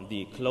about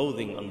the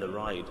clothing and the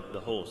ride, the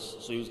horse.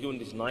 So he was given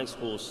this nice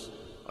horse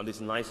and this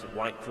nice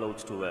white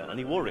clothes to wear. And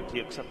he wore it, he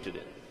accepted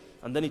it.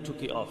 And then he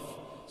took it off,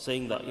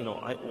 saying that,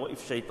 what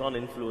if shaitan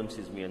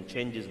influences me and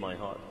changes my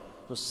heart?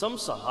 So some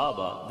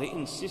Sahaba, they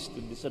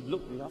insisted, they said,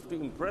 look, we have to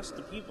impress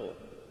the people.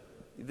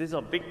 These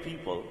are big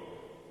people.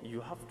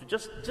 You have to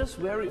just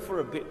wear it for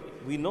a bit.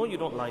 We know you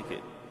don't like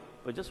it,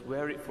 but just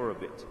wear it for a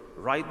bit.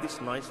 Ride this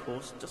nice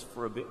horse just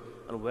for a bit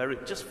and wear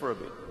it just for a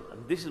bit.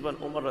 And this is when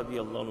Umar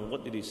radiallahu anhu,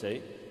 what did he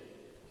say?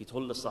 He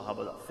told the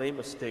Sahaba that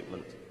famous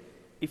statement.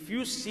 If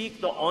you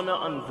seek the honor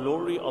and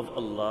glory of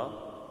Allah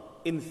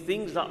in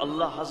things that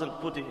Allah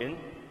hasn't put it in,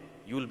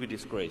 you will be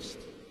disgraced.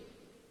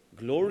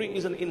 Glory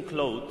isn't in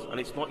clothes and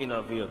it's not in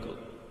our vehicle.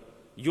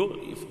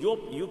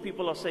 You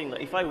people are saying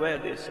that if I wear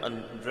this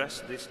and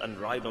dress this and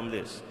ride on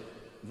this,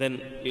 then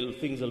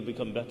things will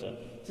become better.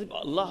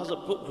 Allah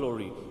hasn't put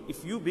glory.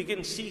 If you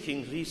begin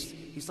seeking,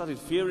 he started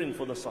fearing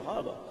for the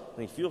Sahaba.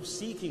 And if you're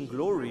seeking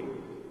glory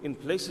in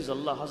places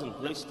Allah hasn't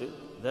placed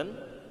it, then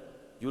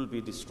you'll be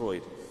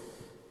destroyed.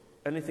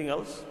 Anything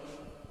else?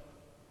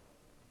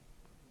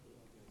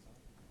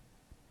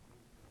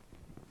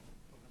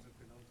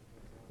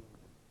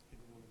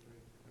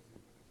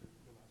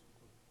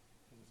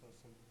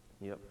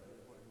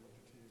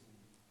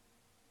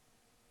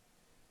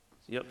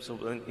 Yep,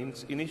 so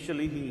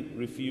initially he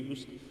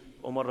refused.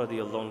 Umar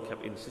radiallahu anhu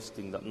kept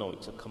insisting that no,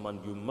 it's a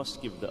command, you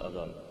must give the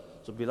adhan.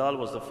 So Bilal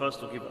was the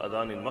first to give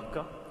adhan in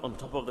Makkah, on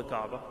top of the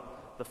Kaaba,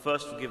 the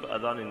first to give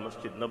adhan in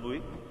Masjid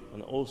Nabawi,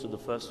 and also the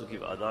first to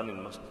give adhan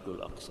in Masjid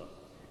al-Aqsa.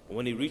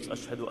 When he reached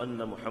Ashhadu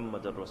Anna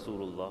Muhammadan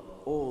Rasulullah,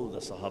 all the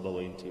Sahaba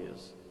were in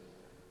tears.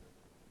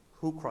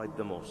 Who cried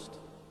the most?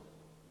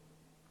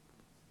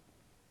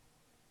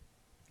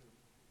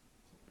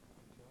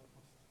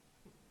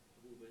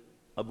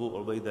 Abu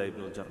Ubaidah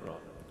ibn al-Jarrah,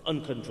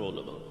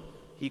 uncontrollable.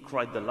 He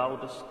cried the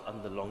loudest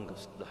and the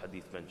longest, the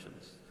hadith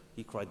mentions.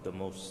 He cried the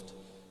most.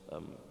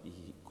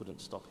 He couldn't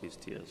stop his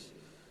tears.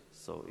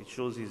 So it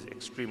shows his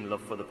extreme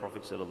love for the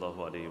Prophet sallallahu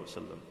alaihi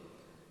wasallam.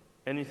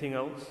 Anything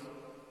else?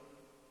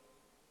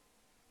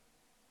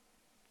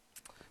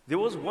 There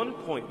was one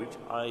point which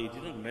I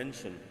didn't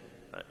mention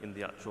in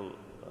the actual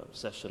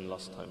session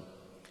last time.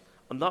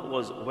 And that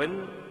was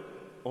when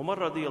Umar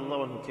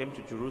radiallahu anhu came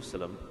to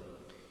Jerusalem,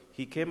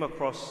 he came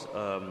across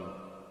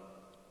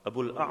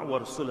Abu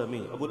al-A'war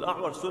Sulami. Abu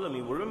al-A'war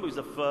Sulami, remember, is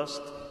the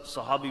first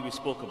Sahabi we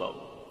spoke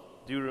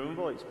about. Do you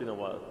remember? It's been a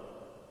while.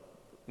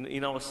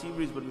 In our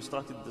series when we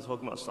started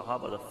talking about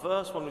Sahaba, the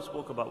first one we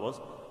spoke about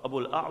was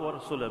Abu al-A'war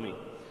Sulami.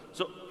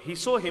 So he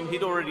saw him, he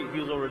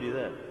was already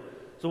there.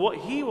 So what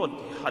he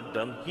had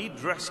done, he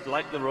dressed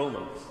like the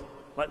Romans,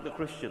 like the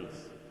Christians,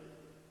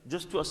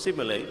 just to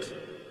assimilate.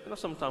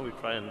 Sometimes we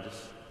try and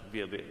just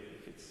be a bit,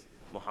 if it's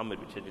Muhammad,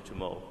 we change it to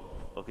Mo.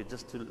 Okay,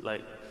 just to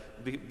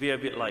be a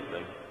bit like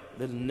them.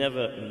 They'll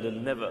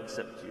never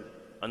accept you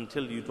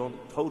until you don't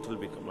totally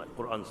become like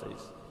Quran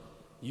says.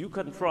 You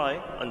can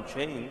try and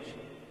change,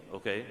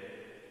 okay,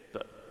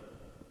 but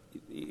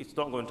it's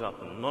not going to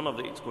happen. None of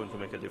it's going to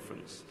make a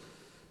difference.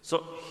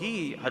 So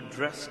he had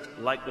dressed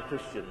like the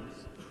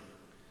Christians.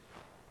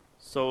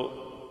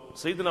 So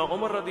Sayyidina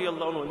Umar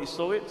radiallahu anhu, when he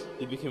saw it,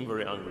 he became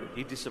very angry.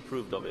 He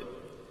disapproved of it.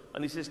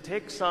 And he says,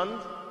 take sand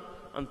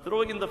and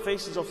throw it in the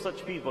faces of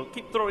such people.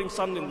 Keep throwing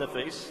sand in the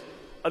face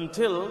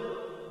until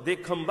they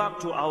come back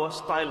to our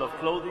style of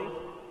clothing,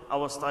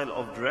 our style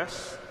of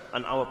dress,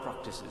 and our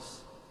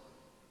practices.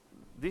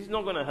 This is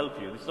not going to help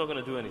you. This is not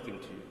going to do anything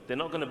to you. They're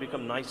not going to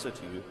become nicer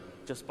to you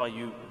just by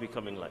you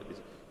becoming like this.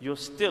 You're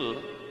still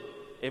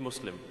a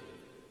Muslim.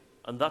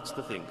 And that's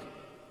the thing.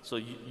 So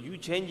you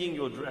changing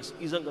your dress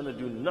isn't going to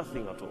do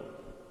nothing at all.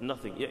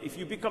 Nothing. Yeah, if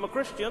you become a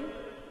Christian,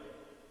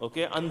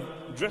 okay, and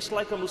dress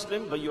like a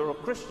Muslim, but you're a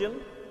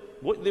Christian,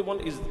 what they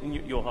want is in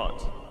your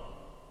heart.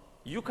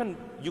 You can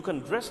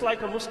dress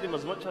like a Muslim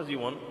as much as you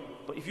want,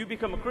 but if you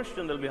become a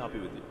Christian, they'll be happy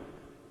with you.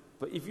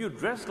 But if you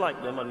dress like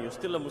them and you're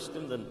still a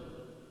Muslim, then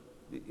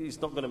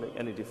it's not going to make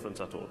any difference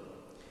at all.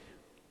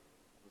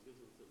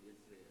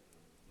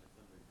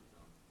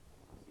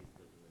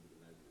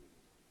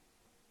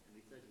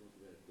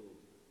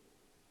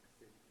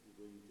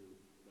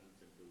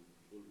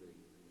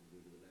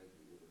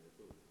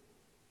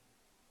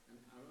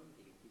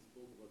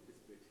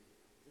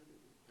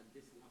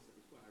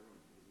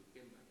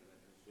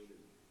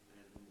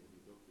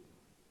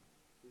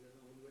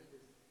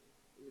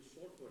 It was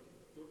short for him,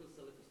 total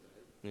Salafi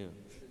style. Yeah. And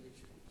then you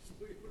so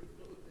you would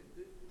go like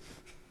this.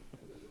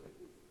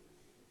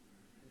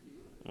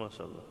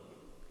 MashaAllah.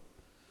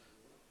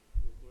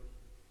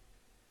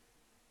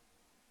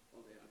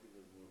 Okay, I think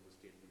it was more of a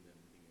statement than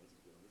anything else,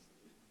 to be honest.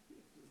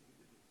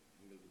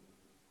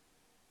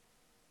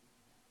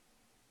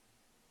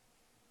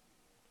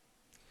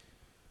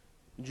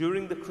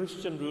 During the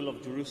Christian rule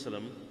of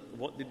Jerusalem,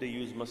 what did they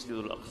use Masjid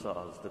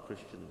al-Aqsa as, the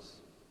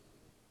Christians?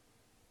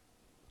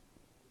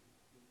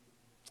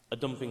 A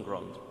dumping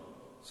ground.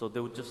 So it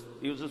was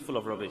just full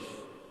of rubbish.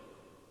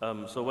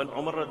 So when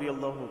Umar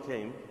radiallahu anhu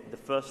came, the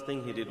first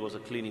thing he did was a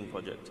cleaning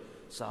project.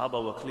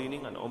 Sahaba were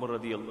cleaning, and Umar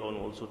radiallahu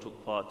anhu also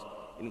took part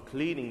in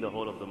cleaning the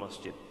whole of the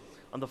masjid.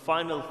 And the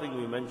final thing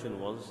we mentioned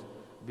was,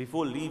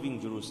 before leaving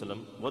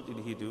Jerusalem, what did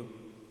he do?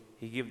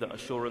 He gave the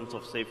assurance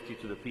of safety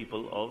to the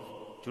people of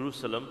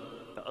Jerusalem,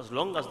 that as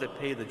long as they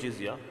pay the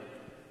jizya,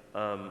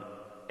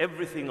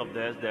 everything of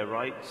theirs, their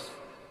rights,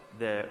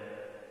 their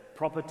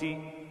property,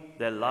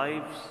 their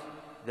lives,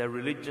 their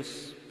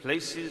religious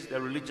places,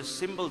 their religious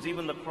symbols,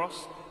 even the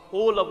cross,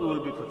 all of it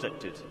will be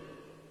protected.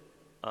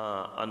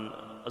 And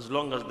as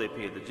long as they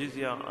pay the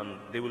jizya, and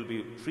they will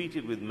be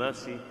treated with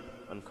mercy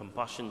and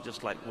compassion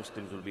just like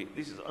Muslims will be.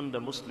 This is under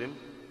Muslim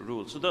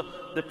rule. So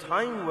the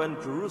time when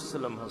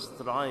Jerusalem has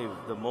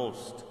thrived the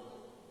most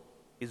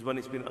is when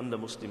it's been under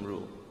Muslim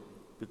rule,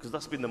 because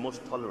that's been the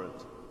most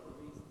tolerant.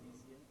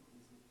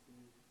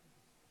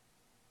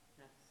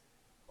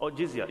 Oh,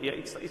 jizya, yeah,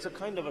 it's a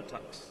kind of a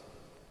tax.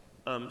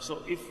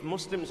 So if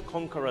Muslims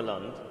conquer a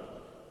land,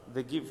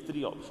 they give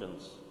three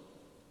options.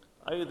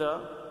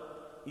 Either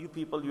you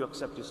people, you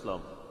accept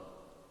Islam,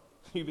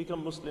 you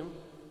become Muslim,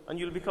 and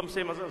you'll become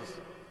same as us.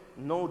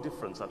 No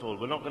difference at all.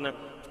 We're not going to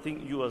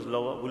think you as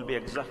lower, we'll be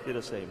exactly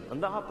the same.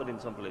 And that happened in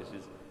some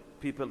places.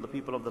 The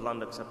people of the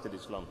land accepted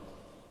Islam.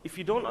 If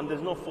you don't, and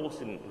there's no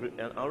force in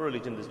our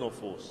religion, there's no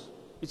force.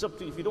 It's up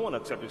to you. If you don't want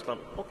to accept Islam,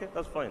 okay,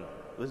 that's fine.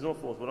 There's no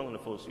force, we're not going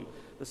to force you.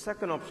 The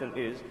second option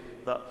is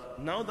that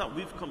now that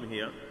we've come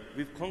here,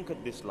 we've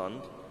conquered this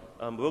land,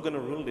 we're going to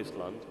rule this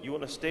land. You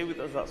want to stay with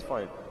us, that's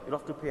fine. You'll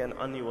have to pay an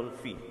annual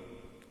fee.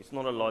 It's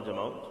not a large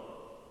amount.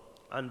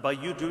 And by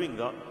you doing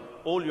that,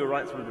 all your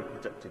rights will be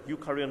protected. You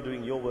carry on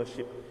doing your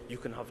worship. You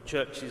can have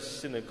churches,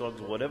 synagogues,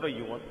 whatever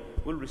you want.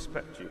 We'll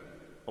respect you,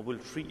 or we'll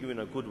treat you in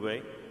a good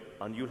way,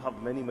 and you'll have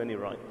many, many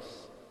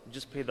rights. You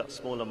just pay that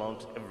small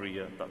amount every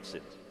year, that's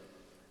it.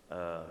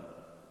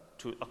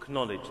 To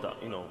acknowledge that,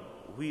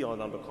 we are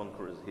now the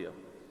conquerors here,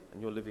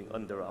 and you're living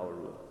under our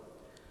rule.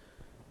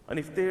 And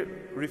if they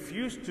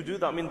refuse to do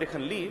that, I mean, they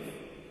can leave.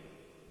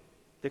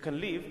 They can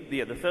leave.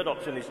 Yeah, the third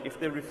option is if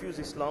they refuse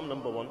Islam,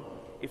 number one.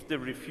 If they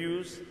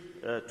refuse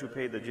to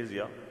pay the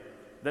jizya,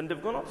 then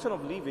they've got an option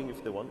of leaving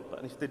if they want.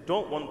 And if they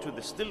don't want to,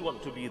 they still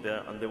want to be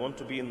there, and they want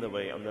to be in the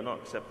way, and they're not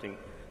accepting,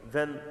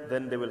 then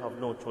they will have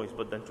no choice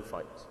but then to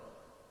fight.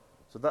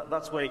 So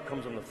that's where it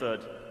comes on the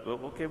third. Well,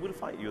 okay, we'll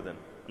fight you then.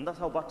 And that's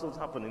how battles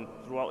happen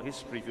throughout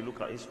history. If you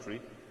look at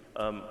history,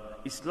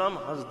 Islam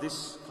has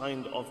this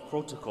kind of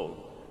protocol,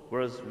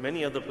 whereas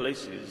many other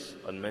places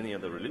and many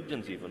other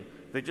religions even,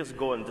 they just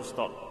go and just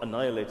start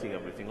annihilating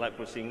everything, like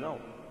we're seeing now.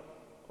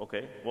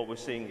 Okay, what we're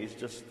seeing is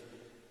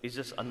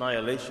just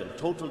annihilation,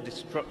 total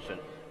destruction.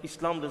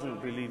 Islam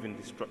doesn't believe in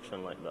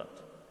destruction like that.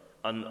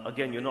 And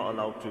again, you're not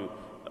allowed to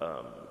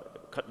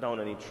cut down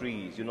any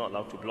trees. You're not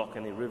allowed to block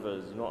any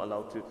rivers. You're not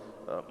allowed to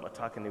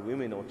attack any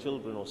women or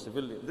children or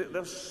civilians.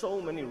 There's so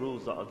many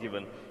rules that are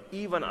given,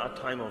 even at a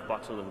time of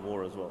battle and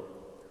war as well.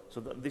 So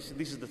this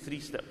is the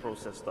three-step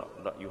process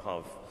that you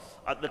have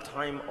at the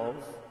time of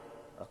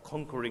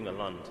conquering a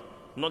land,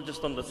 not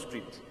just on the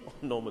street.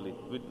 Normally,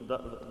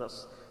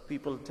 that's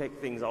people take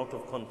things out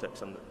of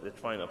context and they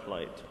try and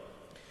apply it.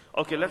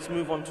 Okay, let's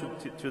move on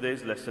to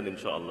today's lesson,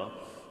 inshallah.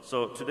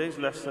 So today's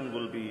lesson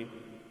will be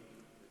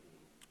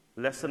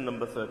lesson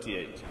number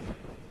 38.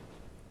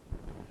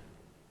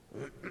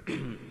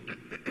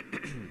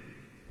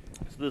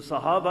 So the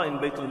Sahaba in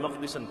Bayt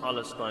al-Maqdis and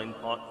Palestine,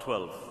 part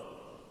 12.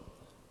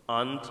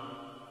 And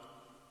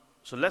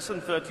so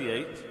lesson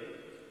 38,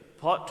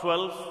 part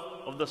 12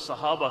 of the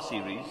Sahaba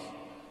series.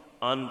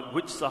 And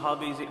which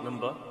Sahabi is it?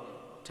 Number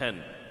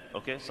 10.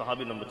 Okay,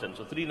 Sahabi number 10.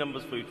 So 3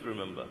 numbers for you to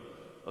remember.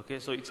 Okay,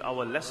 so it's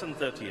our lesson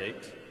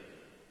 38,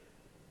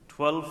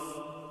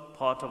 12th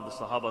part of the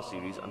Sahaba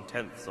series and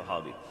 10th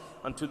Sahabi.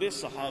 And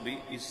today's Sahabi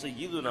is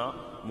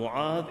Sayyiduna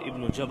Mu'adh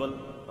ibn Jabal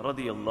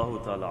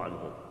radiyallahu ta'ala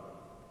anhu.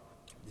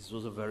 This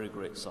was a very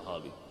great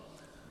Sahabi.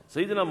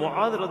 Sayyiduna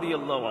Mu'adh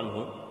radiyallahu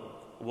anhu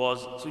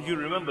was, so you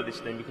remember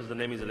this name because the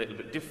name is a little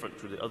bit different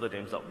to the other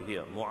names that we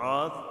hear.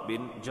 Mu'adh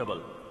bin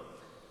Jabal.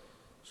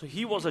 So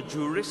he was a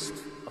jurist,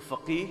 a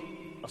faqih,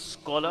 a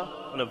scholar,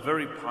 and a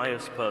very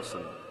pious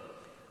person.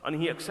 And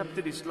he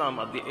accepted Islam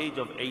at the age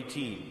of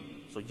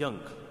 18, so young,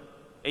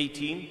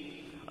 18.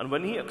 And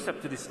when he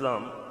accepted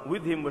Islam,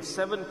 with him were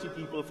 70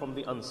 people from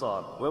the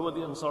Ansar. Where were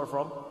the Ansar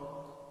from?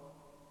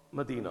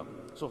 Medina.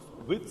 So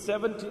with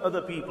 70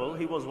 other people,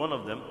 he was one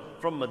of them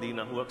from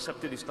Medina who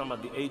accepted Islam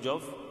at the age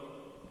of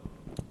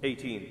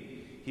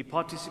 18. He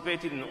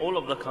participated in all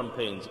of the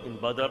campaigns, in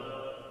Badr,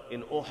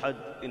 in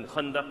Uhud, in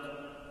Khandaq,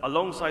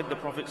 alongside the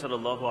Prophet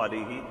sallallahu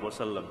alaihi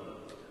wasallam.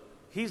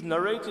 He's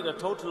narrated a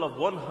total of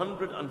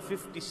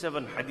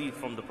 157 hadith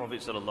from the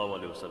Prophet sallallahu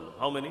alaihi wasallam.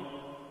 How many?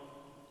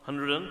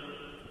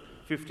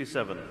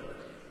 157.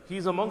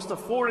 He's amongst the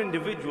 4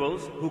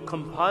 individuals who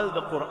compiled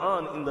the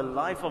Quran in the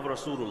life of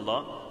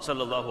Rasulullah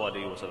sallallahu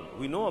alaihi wasallam.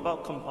 We know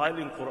about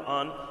compiling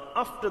Quran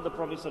after the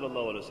Prophet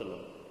sallallahu alaihi wasallam,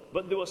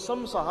 but there were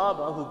some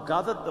Sahaba who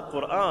gathered the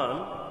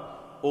Quran,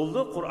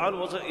 although Quran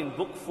wasn't in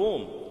book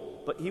form,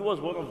 but he was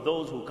one of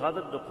those who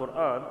gathered the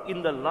Quran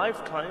in the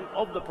lifetime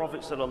of the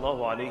Prophet sallallahu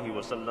alaihi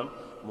wasallam,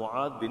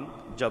 Mu'adh bin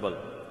Jabal.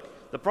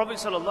 The Prophet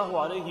sallallahu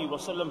alaihi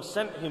wasallam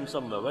sent him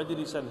somewhere. Where did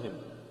he send him?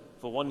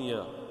 For 1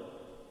 year.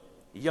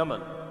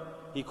 Yemen.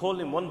 He called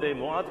him one day,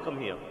 Mu'adh, come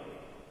here.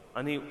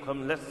 And he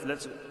come,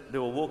 they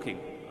were walking.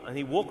 And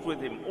he walked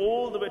with him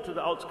all the way to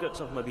the outskirts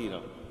of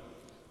Medina.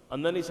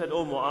 And then he said,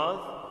 oh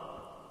Mu'adh,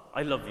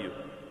 I love you.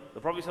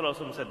 The Prophet sallallahu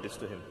alaihi wasallam said this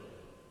to him.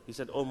 He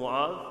said, oh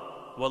Mu'adh,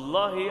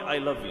 Wallahi, I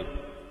love you.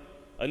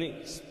 And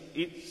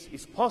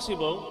it's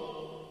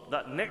possible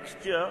that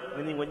next year,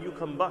 meaning when you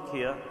come back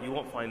here, you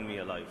won't find me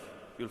alive.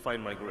 You'll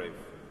find my grave.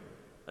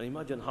 And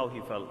imagine how he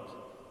felt.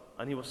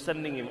 And he was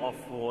sending him off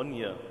for 1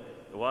 year.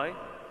 Why?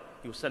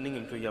 He was sending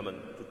him to Yemen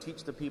to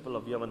teach the people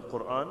of Yemen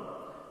Quran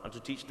and to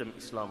teach them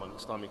Islam and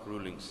Islamic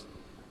rulings.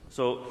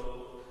 So,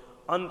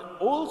 and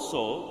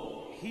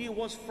also, he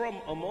was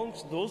from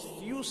amongst those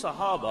few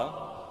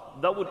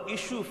Sahaba that would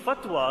issue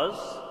fatwas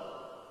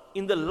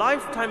in the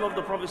lifetime of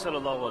the Prophet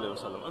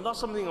ﷺ. And that's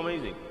something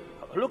amazing.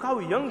 Look how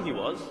young he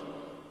was,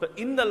 but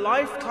in the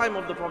lifetime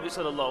of the Prophet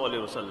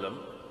ﷺ,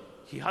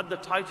 he had the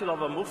title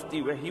of a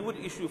mufti where he would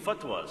issue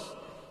fatwas.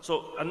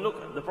 So, and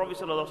look, the Prophet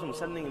ﷺ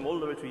sending him all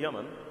the way to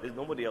Yemen, there's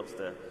nobody else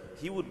there.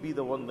 He would be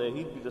the one there,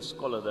 he'd be the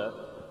scholar there.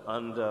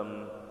 And,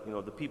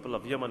 the people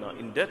of Yemen are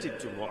indebted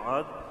to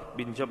Mu'adh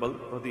bin Jabal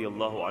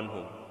radiyallahu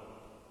anhu.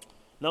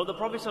 Now the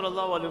Prophet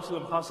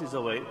ﷺ passes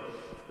away.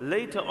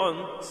 Later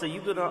on,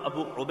 Sayyidina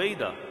Abu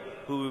Ubaidah,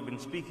 who we've been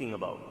speaking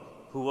about,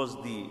 who was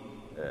the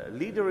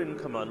leader in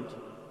command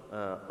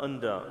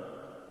under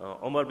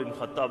Umar bin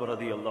Khattab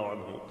radiyallahu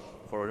anhu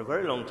for a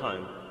very long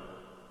time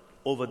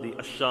over the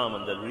Asham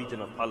and the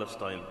region of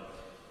Palestine.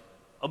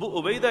 Abu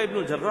Ubaidah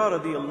ibn Jarrah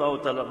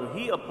radiyallahu ta'ala,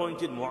 he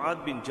appointed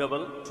Mu'adh bin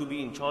Jabal to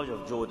be in charge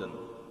of Jordan.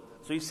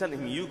 So he sent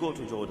him, you go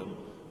to Jordan,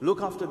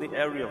 look after the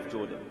area of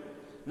Jordan.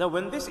 Now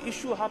when this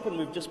issue happened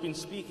we've just been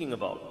speaking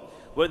about,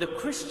 where the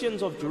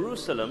Christians of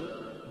Jerusalem,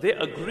 they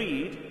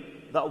agreed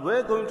that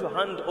we're going to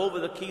hand over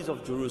the keys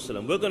of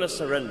Jerusalem, we're going to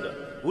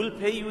surrender, we'll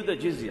pay you the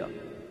jizya,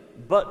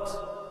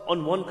 but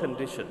on one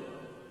condition,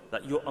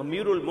 that your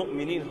Amirul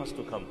Mu'mineen has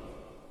to come.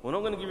 We're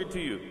not going to give it to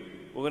you,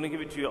 we're going to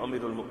give it to your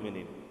Amirul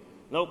Mu'mineen.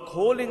 Now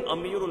calling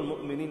Amirul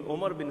Mu'mineen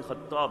Umar bin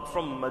Khattab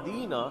from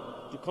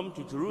Medina to come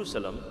to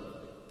Jerusalem,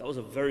 that was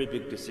a very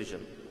big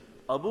decision.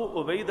 Abu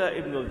Ubaidah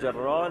ibn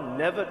al-Jarrah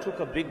never took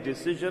a big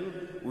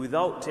decision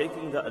without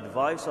taking the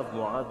advice of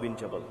Mu'adh bin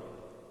Jabal.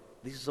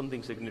 This is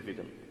something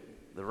significant.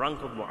 The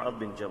rank of Mu'adh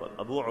bin Jabal.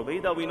 Abu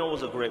Ubaidah we know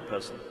was a great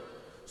person.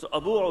 So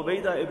Abu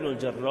Ubaidah ibn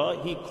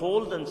al-Jarrah, he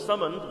called and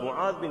summoned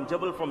Mu'adh bin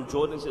Jabal from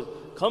Jordan and says,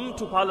 come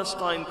to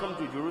Palestine, come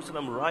to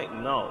Jerusalem right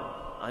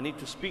now. I need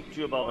to speak to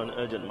you about an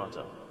urgent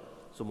matter.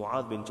 So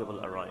Mu'adh bin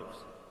Jabal arrives.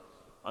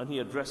 And he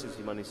addresses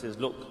him and he says,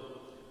 look,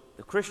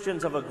 the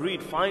Christians have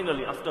agreed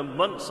finally after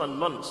months and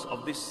months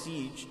of this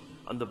siege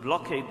and the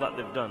blockade that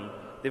they've done,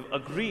 they've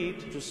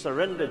agreed to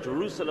surrender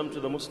Jerusalem to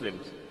the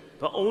Muslims,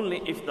 but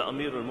only if the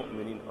Amir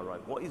al-Mu'mineen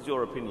arrive. What is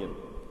your opinion?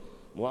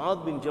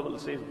 Mu'adh bin Jabal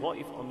says, what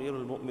if Amir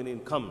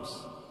al-Mu'mineen comes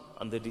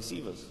and they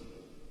deceive us?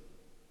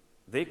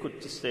 They could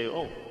just say,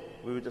 oh,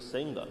 we were just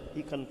saying that.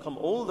 He can come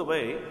all the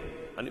way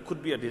and it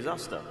could be a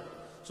disaster.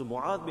 So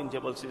Mu'adh bin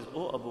Jabal says,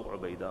 oh Abu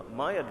Ubaidah,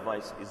 my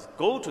advice is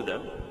go to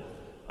them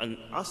and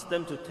ask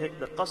them to take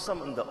the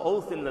qasam and the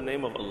oath in the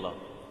name of Allah.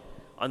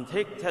 And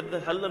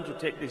tell them to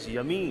take this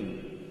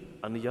yameen.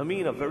 And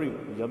yameen,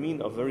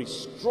 a very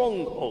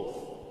strong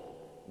oath.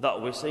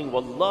 That we're saying,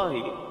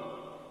 Wallahi,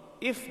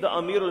 if the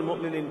Amir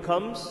al-Mu'mineen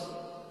comes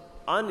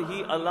and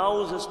he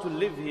allows us to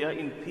live here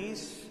in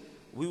peace,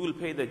 we will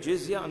pay the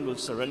jizya and will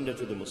surrender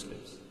to the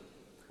Muslims.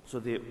 So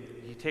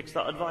he takes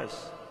that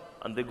advice.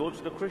 And they go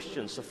to the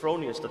Christians,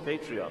 Sophronius, the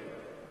patriarch,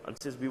 and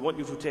says, we want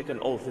you to take an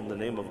oath in the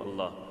name of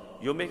Allah.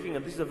 You're making,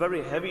 and this is a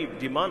very heavy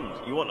demand.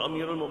 You want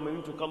Amir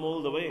al-Mu'mineen to come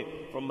all the way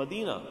from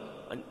Medina.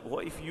 And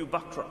what if you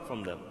backtrack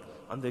from them?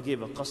 And they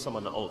gave a qasam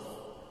and an oath.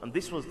 And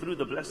this was through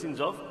the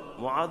blessings of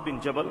Mu'adh bin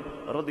Jabal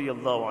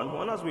radiyallahu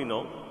anhu. And as we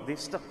know, they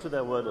stuck to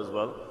their word as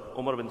well.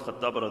 Umar bin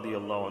Khattab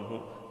radiyallahu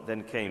anhu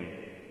then came.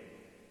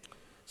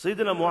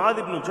 Sayyidina Mu'adh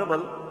ibn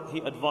Jabal, he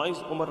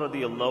advised Umar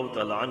radiyallahu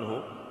ta'ala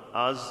anhu,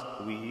 as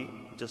we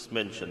just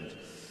mentioned.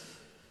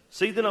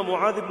 Sayyidina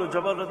Mu'adh ibn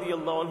Jabal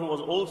radiyallahu anhu was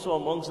also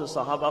amongst the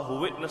Sahaba who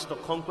witnessed the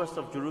conquest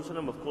of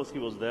Jerusalem. Of course he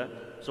was there,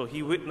 so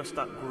he witnessed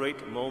that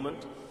great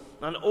moment.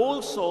 And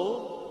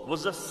also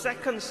was the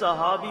second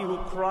Sahabi who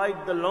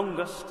cried the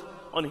longest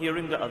on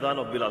hearing the adhan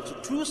of Bilal. So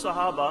two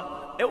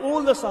Sahaba,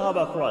 all the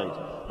Sahaba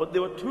cried, but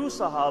there were two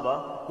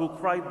Sahaba who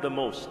cried the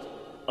most.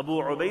 Abu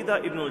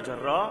Ubaidah ibn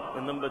al-Jarrah,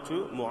 and number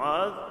 2,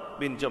 Mu'adh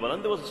bin Jabal.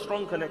 And there was a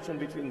strong connection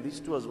between these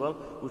two as well,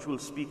 which we'll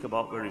speak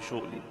about very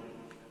shortly.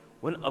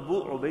 When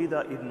Abu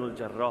Ubaidah ibn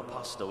al-Jarrah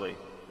passed away,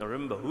 now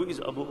remember, who is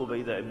Abu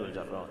Ubaidah ibn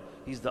al-Jarrah?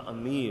 He's the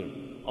Amir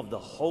of the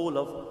whole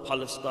of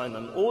Palestine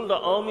and all the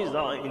armies that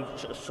are in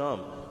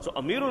Sham. So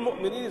Amir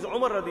al-Mu'mineen is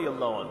Umar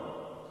radiallahu anhu.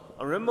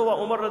 And remember what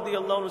Umar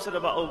radiallahu anhu said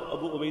about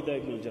Abu Ubaidah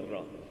ibn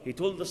al-Jarrah. He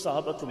told the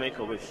Sahaba to make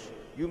a wish.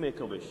 You make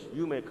a wish,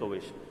 you make a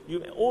wish.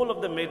 All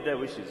of them made their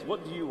wishes.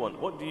 What do you want?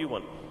 What do you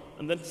want?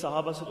 And then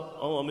Sahaba said,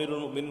 oh Amir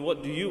al-Mu'mineen,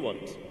 what do you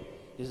want?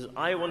 He says,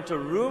 I want a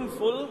room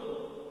full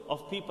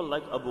of people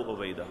like Abu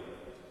Ubaidah.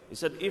 He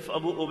said, if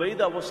Abu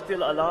Ubaidah was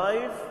still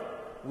alive,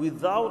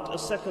 without a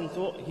second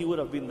thought, he would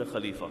have been the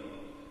Khalifa.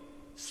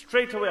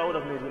 Straight away I would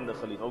have made him the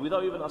Khalifa,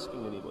 without even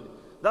asking anybody.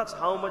 That's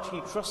how much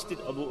he trusted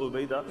Abu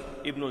Ubaidah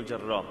ibn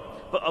al-Jarrah.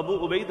 But Abu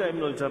Ubaidah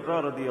ibn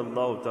al-Jarrah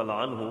radiyallahu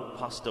ta'ala anhu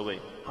passed away.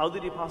 How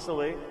did he pass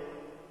away?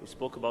 We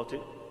spoke about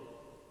it.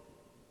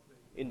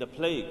 In the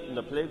plague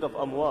of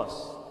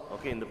Amwas.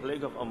 Okay, in the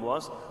plague of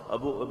Amwas,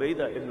 Abu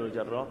Ubaidah ibn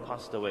al-Jarrah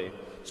passed away.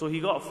 So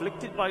he got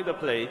afflicted by the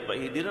plague, but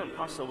he didn't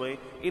pass away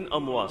in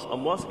Amwas.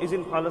 Amwas is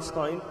in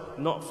Palestine,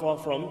 not far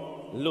from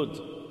Lud,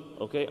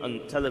 okay,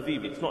 and Tel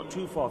Aviv. It's not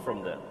too far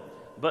from there.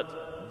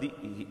 But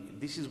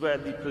this is where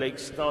the plague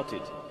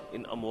started,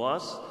 in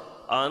Amwas.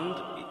 And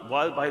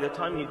by the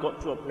time he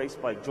got to a place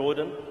by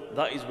Jordan,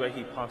 that is where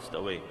he passed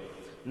away.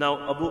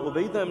 Now, Abu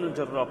Ubaidah ibn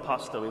al-Jarrah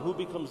passed away. Who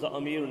becomes the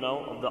Amir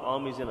now of the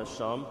armies in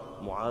Asham?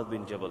 Mu'adh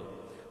bin Jabal.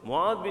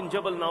 Mu'adh bin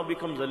Jabal now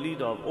becomes the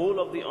leader of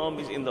all of the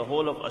armies in the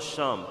whole of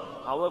Asham.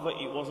 However,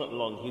 it wasn't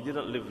long. He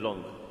didn't live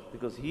long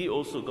because he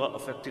also got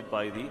affected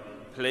by the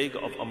plague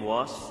of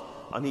Amwas,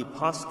 and he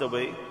passed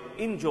away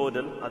in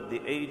Jordan at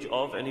the age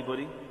of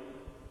anybody?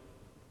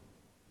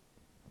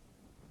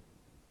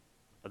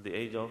 At the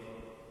age of?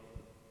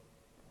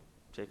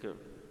 Take a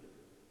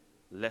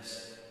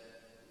less.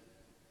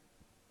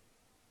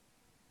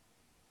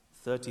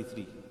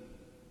 33.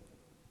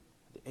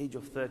 The age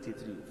of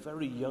 33,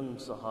 very young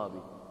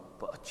Sahabi,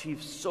 but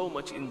achieved so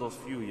much in those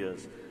few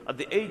years. At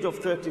the age of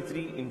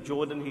 33 in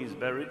Jordan he is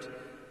buried,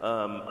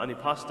 and he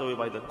passed away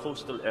by the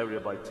coastal area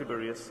by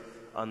Tiberias,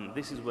 and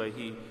this is where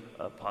he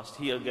passed.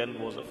 He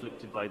again was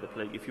afflicted by the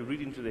plague. If you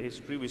read into the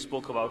history, we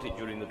spoke about it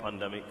during the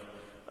pandemic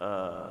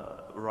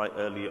right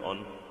early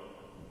on.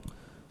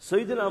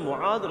 Sayyidina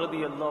Mu'adh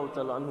radiyallahu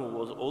ta'ala anhu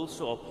was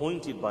also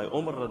appointed by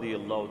Umar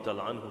radiyallahu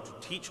ta'ala anhu to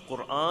teach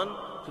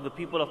Quran to the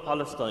people of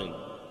Palestine.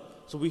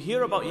 So we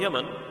hear about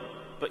Yemen,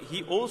 but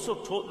he also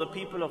taught the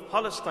people of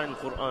Palestine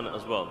Quran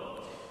as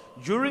well.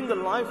 During the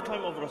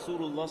lifetime of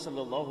Rasulullah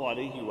sallallahu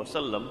alayhi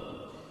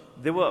wasallam,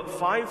 there were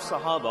 5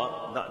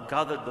 Sahaba that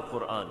gathered the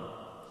Quran.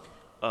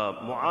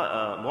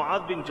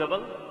 Mu'adh bin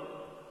Jabal,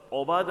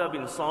 Ubadah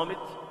bin Samit,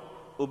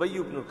 Ubay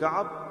ibn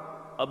Ka'ab,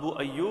 Abu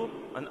Ayyub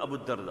and Abu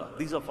Darda.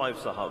 These are 5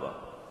 Sahaba.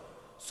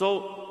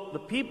 So the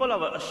people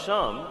of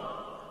Asham,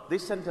 they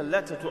sent a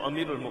letter to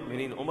Amir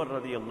al-Mu'mineen, Umar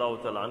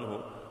radiyallahu ta'ala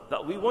anhu,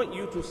 that we want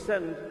you to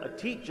send a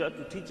teacher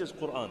to teach us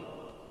Quran.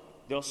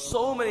 There are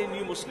so many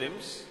new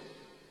Muslims.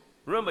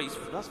 Remember,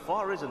 that's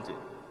far, isn't it?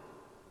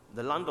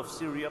 The land of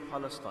Syria,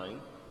 Palestine,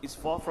 is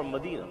far from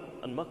Medina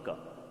and Mecca.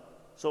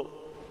 So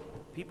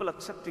people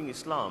accepting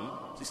Islam,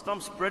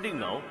 Islam's spreading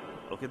now.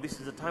 Okay, this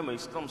is the time when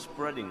Islam's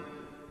spreading.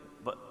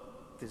 But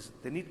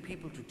they need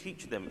people to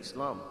teach them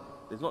Islam.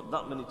 There's not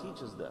that many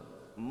teachers there.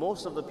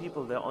 Most of the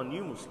people there are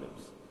new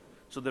Muslims.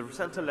 So they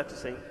sent a letter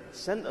saying,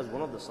 send us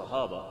one of the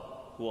Sahaba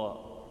who are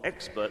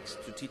experts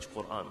to teach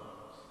Quran.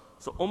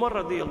 So Umar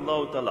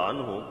radiyallahu ta'ala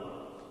anhu,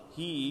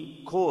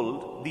 he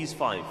called these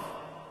 5. He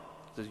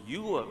says,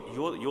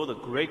 you're the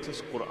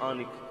greatest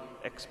Quranic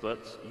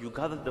experts. You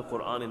gathered the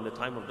Quran in the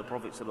time of the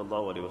Prophet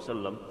sallallahu alaihi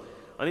wasallam.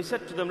 And he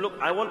said to them, look,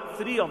 I want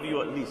 3 of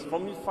you at least.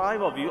 From these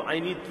 5 of you, I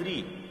need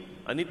 3.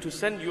 I need to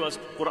send you as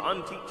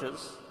Quran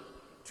teachers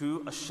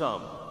to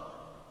Asham.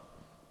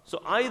 So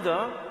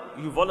either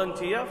you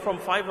volunteer, from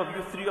 5 of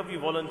you, 3 of you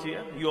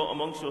volunteer, you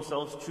amongst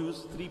yourselves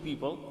choose 3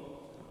 people.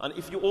 And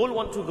if you all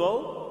want to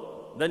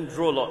go, then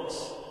draw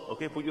lots.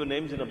 Okay, put your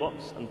names in a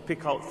box and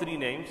pick out 3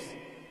 names.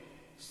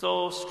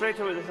 So straight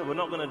away they said, we're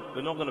not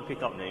gonna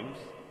pick out names.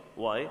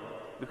 Why?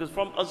 Because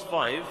from us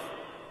 5,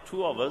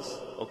 2 of us,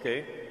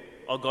 okay,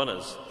 are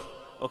goners.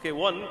 Okay,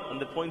 one, and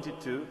they pointed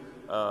to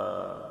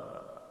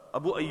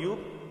Abu Ayyub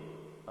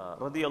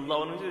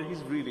radiyallahu anhu,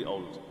 he's really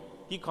old.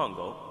 He can't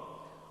go.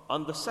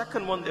 And the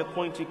second one they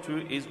pointed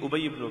to is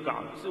Ubay ibn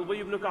Ka'ab. So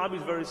Ubay ibn Ka'ab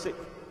is very sick.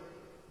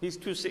 He's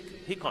too sick.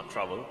 He can't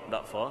travel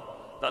that far.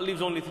 That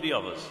leaves only 3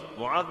 of us.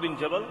 Mu'adh bin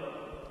Jabal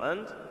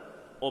and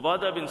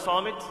Ubadah bin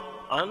Samit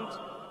and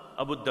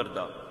Abu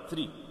Darda.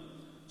 3.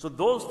 So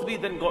those 3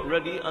 then got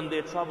ready and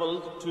they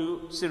traveled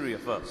to Syria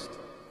first.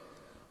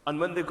 And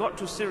when they got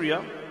to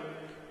Syria,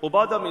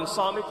 Ubadah bin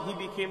Samit,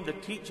 he became the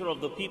teacher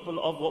of the people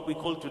of what we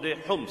call today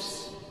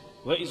Homs.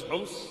 Where is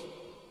Homs?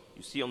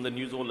 You see on the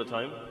news all the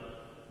time.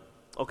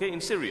 Okay,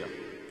 in Syria.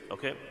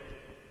 Okay.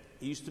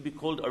 He used to be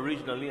called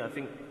originally, I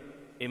think,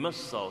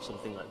 Emassa or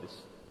something like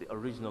this. The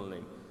original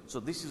name. So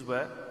this is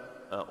where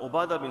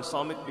Ubadah bin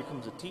Samit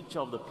becomes the teacher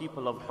of the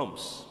people of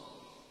Homs.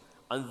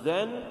 And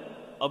then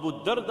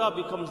Abu Darda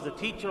becomes the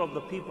teacher of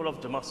the people of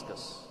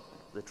Damascus.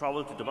 They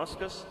travel to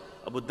Damascus.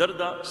 Abu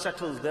Darda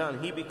settles there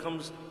and he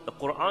becomes the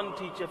Quran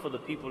teacher for the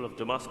people of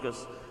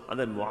Damascus. And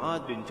then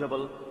Mu'adh bin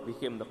Jabal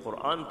became the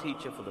Quran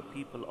teacher for the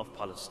people of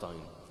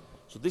Palestine.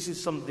 So this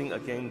is something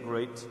again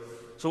great.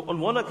 So on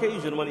one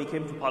occasion when he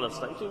came to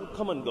Palestine, so he would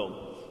come and go.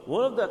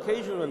 One of the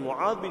occasions when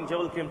Mu'adh bin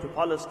Jabal came to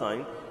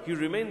Palestine, he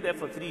remained there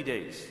for 3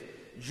 days.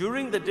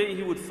 During the day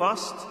he would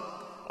fast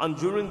and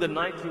during the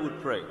night he would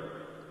pray.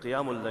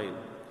 Qiyamul Layl.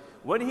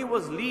 When he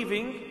was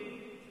leaving,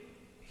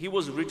 he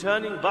was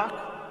returning back.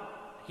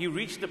 He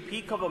reached the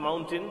peak of a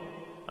mountain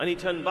and he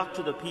turned back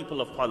to the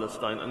people of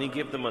Palestine and he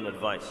gave them an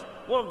advice.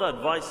 One of the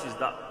advices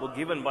that were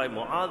given by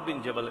Mu'adh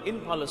bin Jabal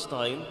in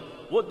Palestine,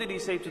 what did he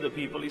say to the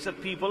people? He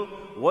said, people,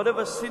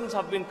 whatever sins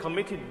have been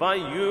committed by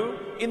you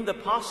in the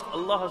past,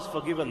 Allah has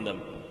forgiven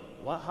them.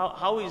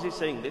 How is he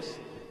saying this?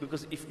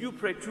 Because if you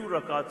pray 2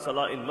 rakat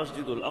salah in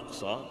Masjidul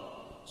Aqsa,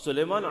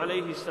 Sulaiman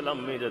alayhi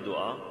salam made a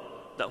dua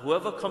that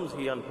whoever comes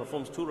here and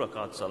performs 2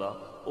 rakat salah,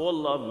 oh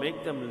Allah,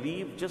 make them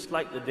leave just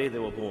like the day they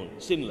were born,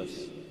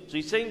 sinless. So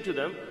he's saying to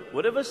them,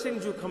 whatever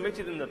sins you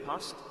committed in the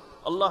past,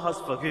 Allah has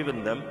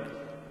forgiven them.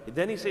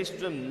 Then he says to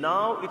them,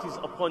 now it is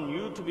upon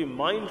you to be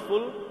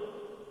mindful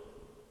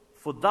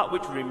for that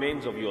which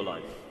remains of your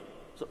life.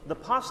 So the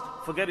past,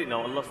 forget it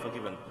now, Allah's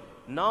forgiven.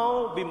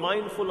 Now be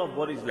mindful of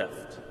what is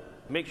left.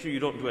 Make sure you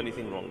don't do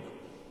anything wrong.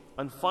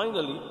 And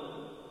finally,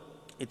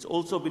 it's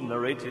also been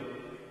narrated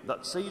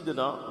that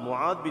Sayyidina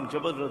Mu'adh bin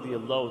Jabal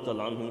radiyallahu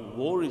ta'ala anhu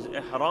wore his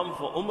ihram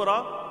for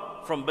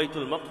Umrah from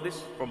Baytul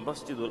Maqdis, from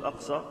Masjidul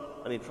Aqsa,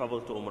 and he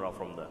traveled to Umrah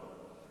from there.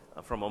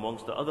 From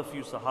amongst the other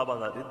few Sahaba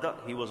that did that,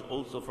 he was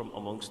also from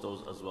amongst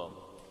those as well.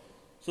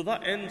 So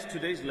that ends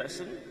today's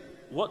lesson.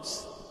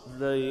 What's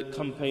the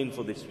campaign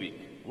for this week?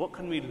 What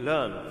can we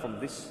learn from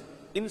this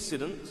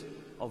incident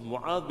of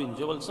Mu'adh bin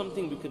Jabal?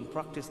 Something we can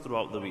practice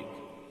throughout the week.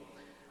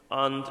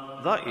 And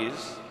that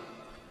is,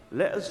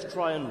 let us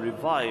try and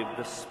revive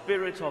the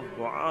spirit of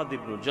Mu'adh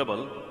ibn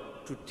Jabal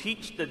to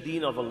teach the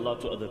deen of Allah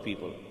to other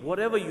people.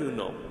 Whatever you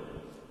know,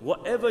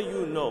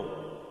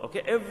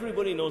 okay,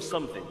 everybody knows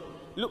something.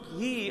 Look,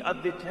 he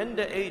at the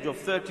tender age of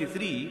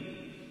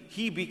 33,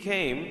 he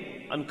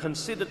became and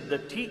considered the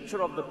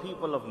teacher of the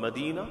people of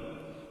Medina,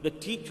 the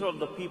teacher of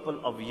the people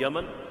of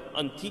Yemen,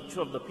 and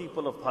teacher of the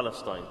people of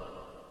Palestine.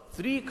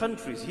 3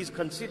 countries, he's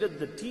considered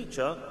the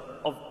teacher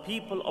of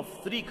people of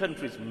 3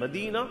 countries,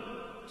 Medina,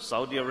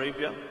 Saudi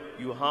Arabia,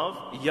 you have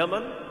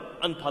Yemen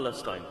and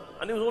Palestine.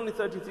 And he was only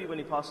 33 when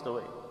he passed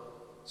away.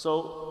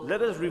 So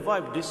let us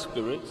revive this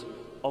spirit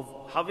of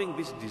having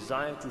this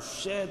desire to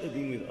share the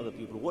deen with other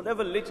people.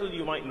 Whatever little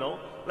you might know,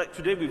 like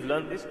today we've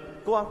learned this,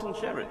 go out and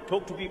share it.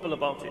 Talk to people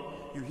about it.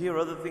 You hear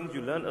other things,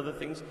 you learn other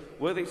things,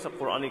 whether it's a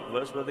Quranic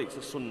verse, whether it's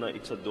a sunnah,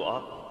 it's a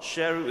dua,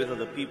 share it with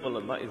other people,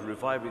 and that is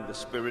reviving the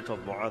spirit of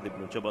Mu'adh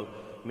ibn Jabal.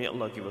 May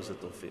Allah give us the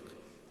tawfiq.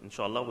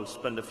 Inshallah, we'll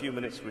spend a few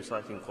minutes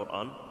reciting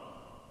Quran,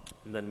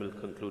 and then we'll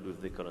conclude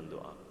with dhikr and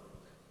dua.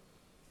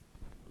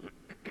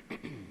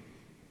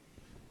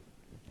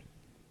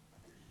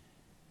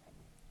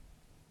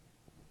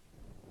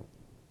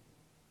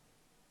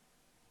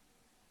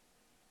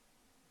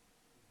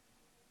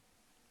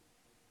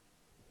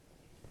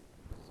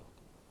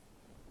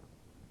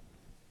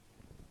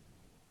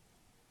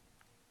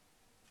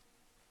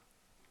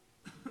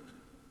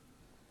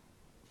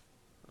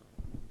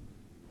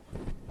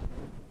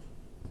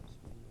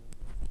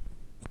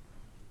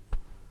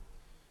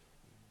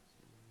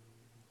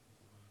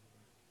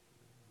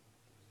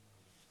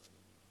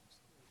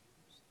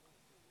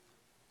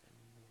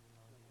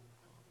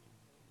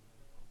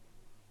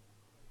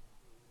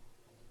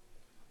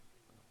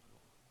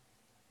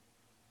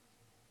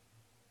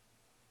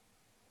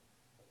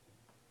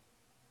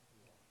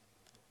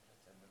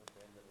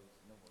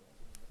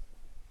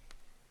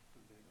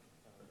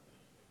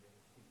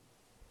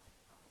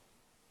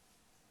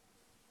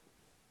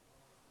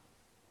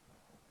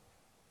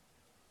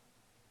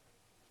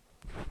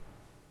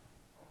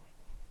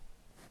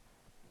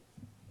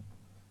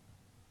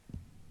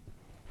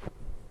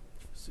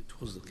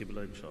 Towards the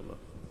Qibla, inshallah.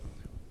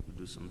 We'll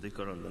do some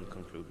dhikr and then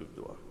conclude with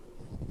dua.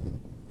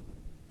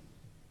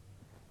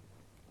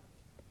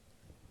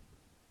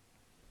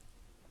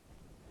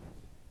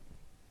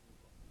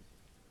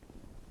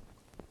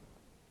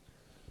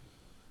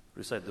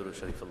 Recite Durud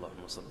Sharif,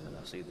 Allahumma salli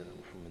ala Sayyidina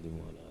Muhammadin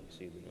wa ala ali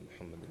Sayyidina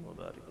Muhammadin wa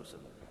barik wa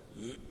sallam.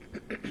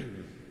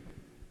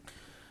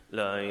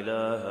 لا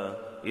إله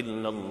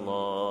إلا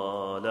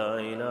الله لا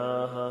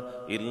إله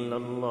إلا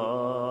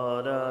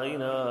الله لا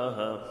إله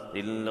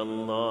إلا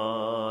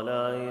الله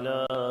لا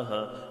إله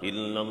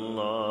إلا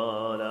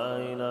الله لا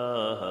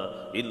إله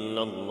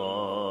إلا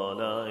الله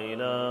لا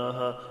إله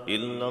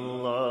إلا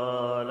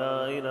الله لا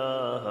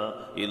إله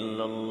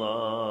إلا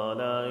الله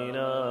لا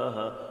إله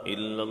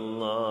إلا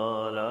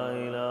الله لا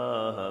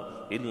إله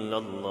إلا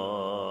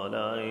الله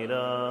لا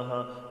إله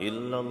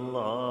إلا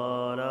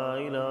الله لا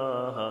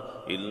إله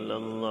إلا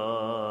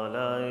الله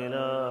لا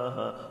إله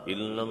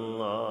إلا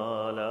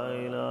الله لا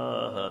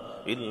إله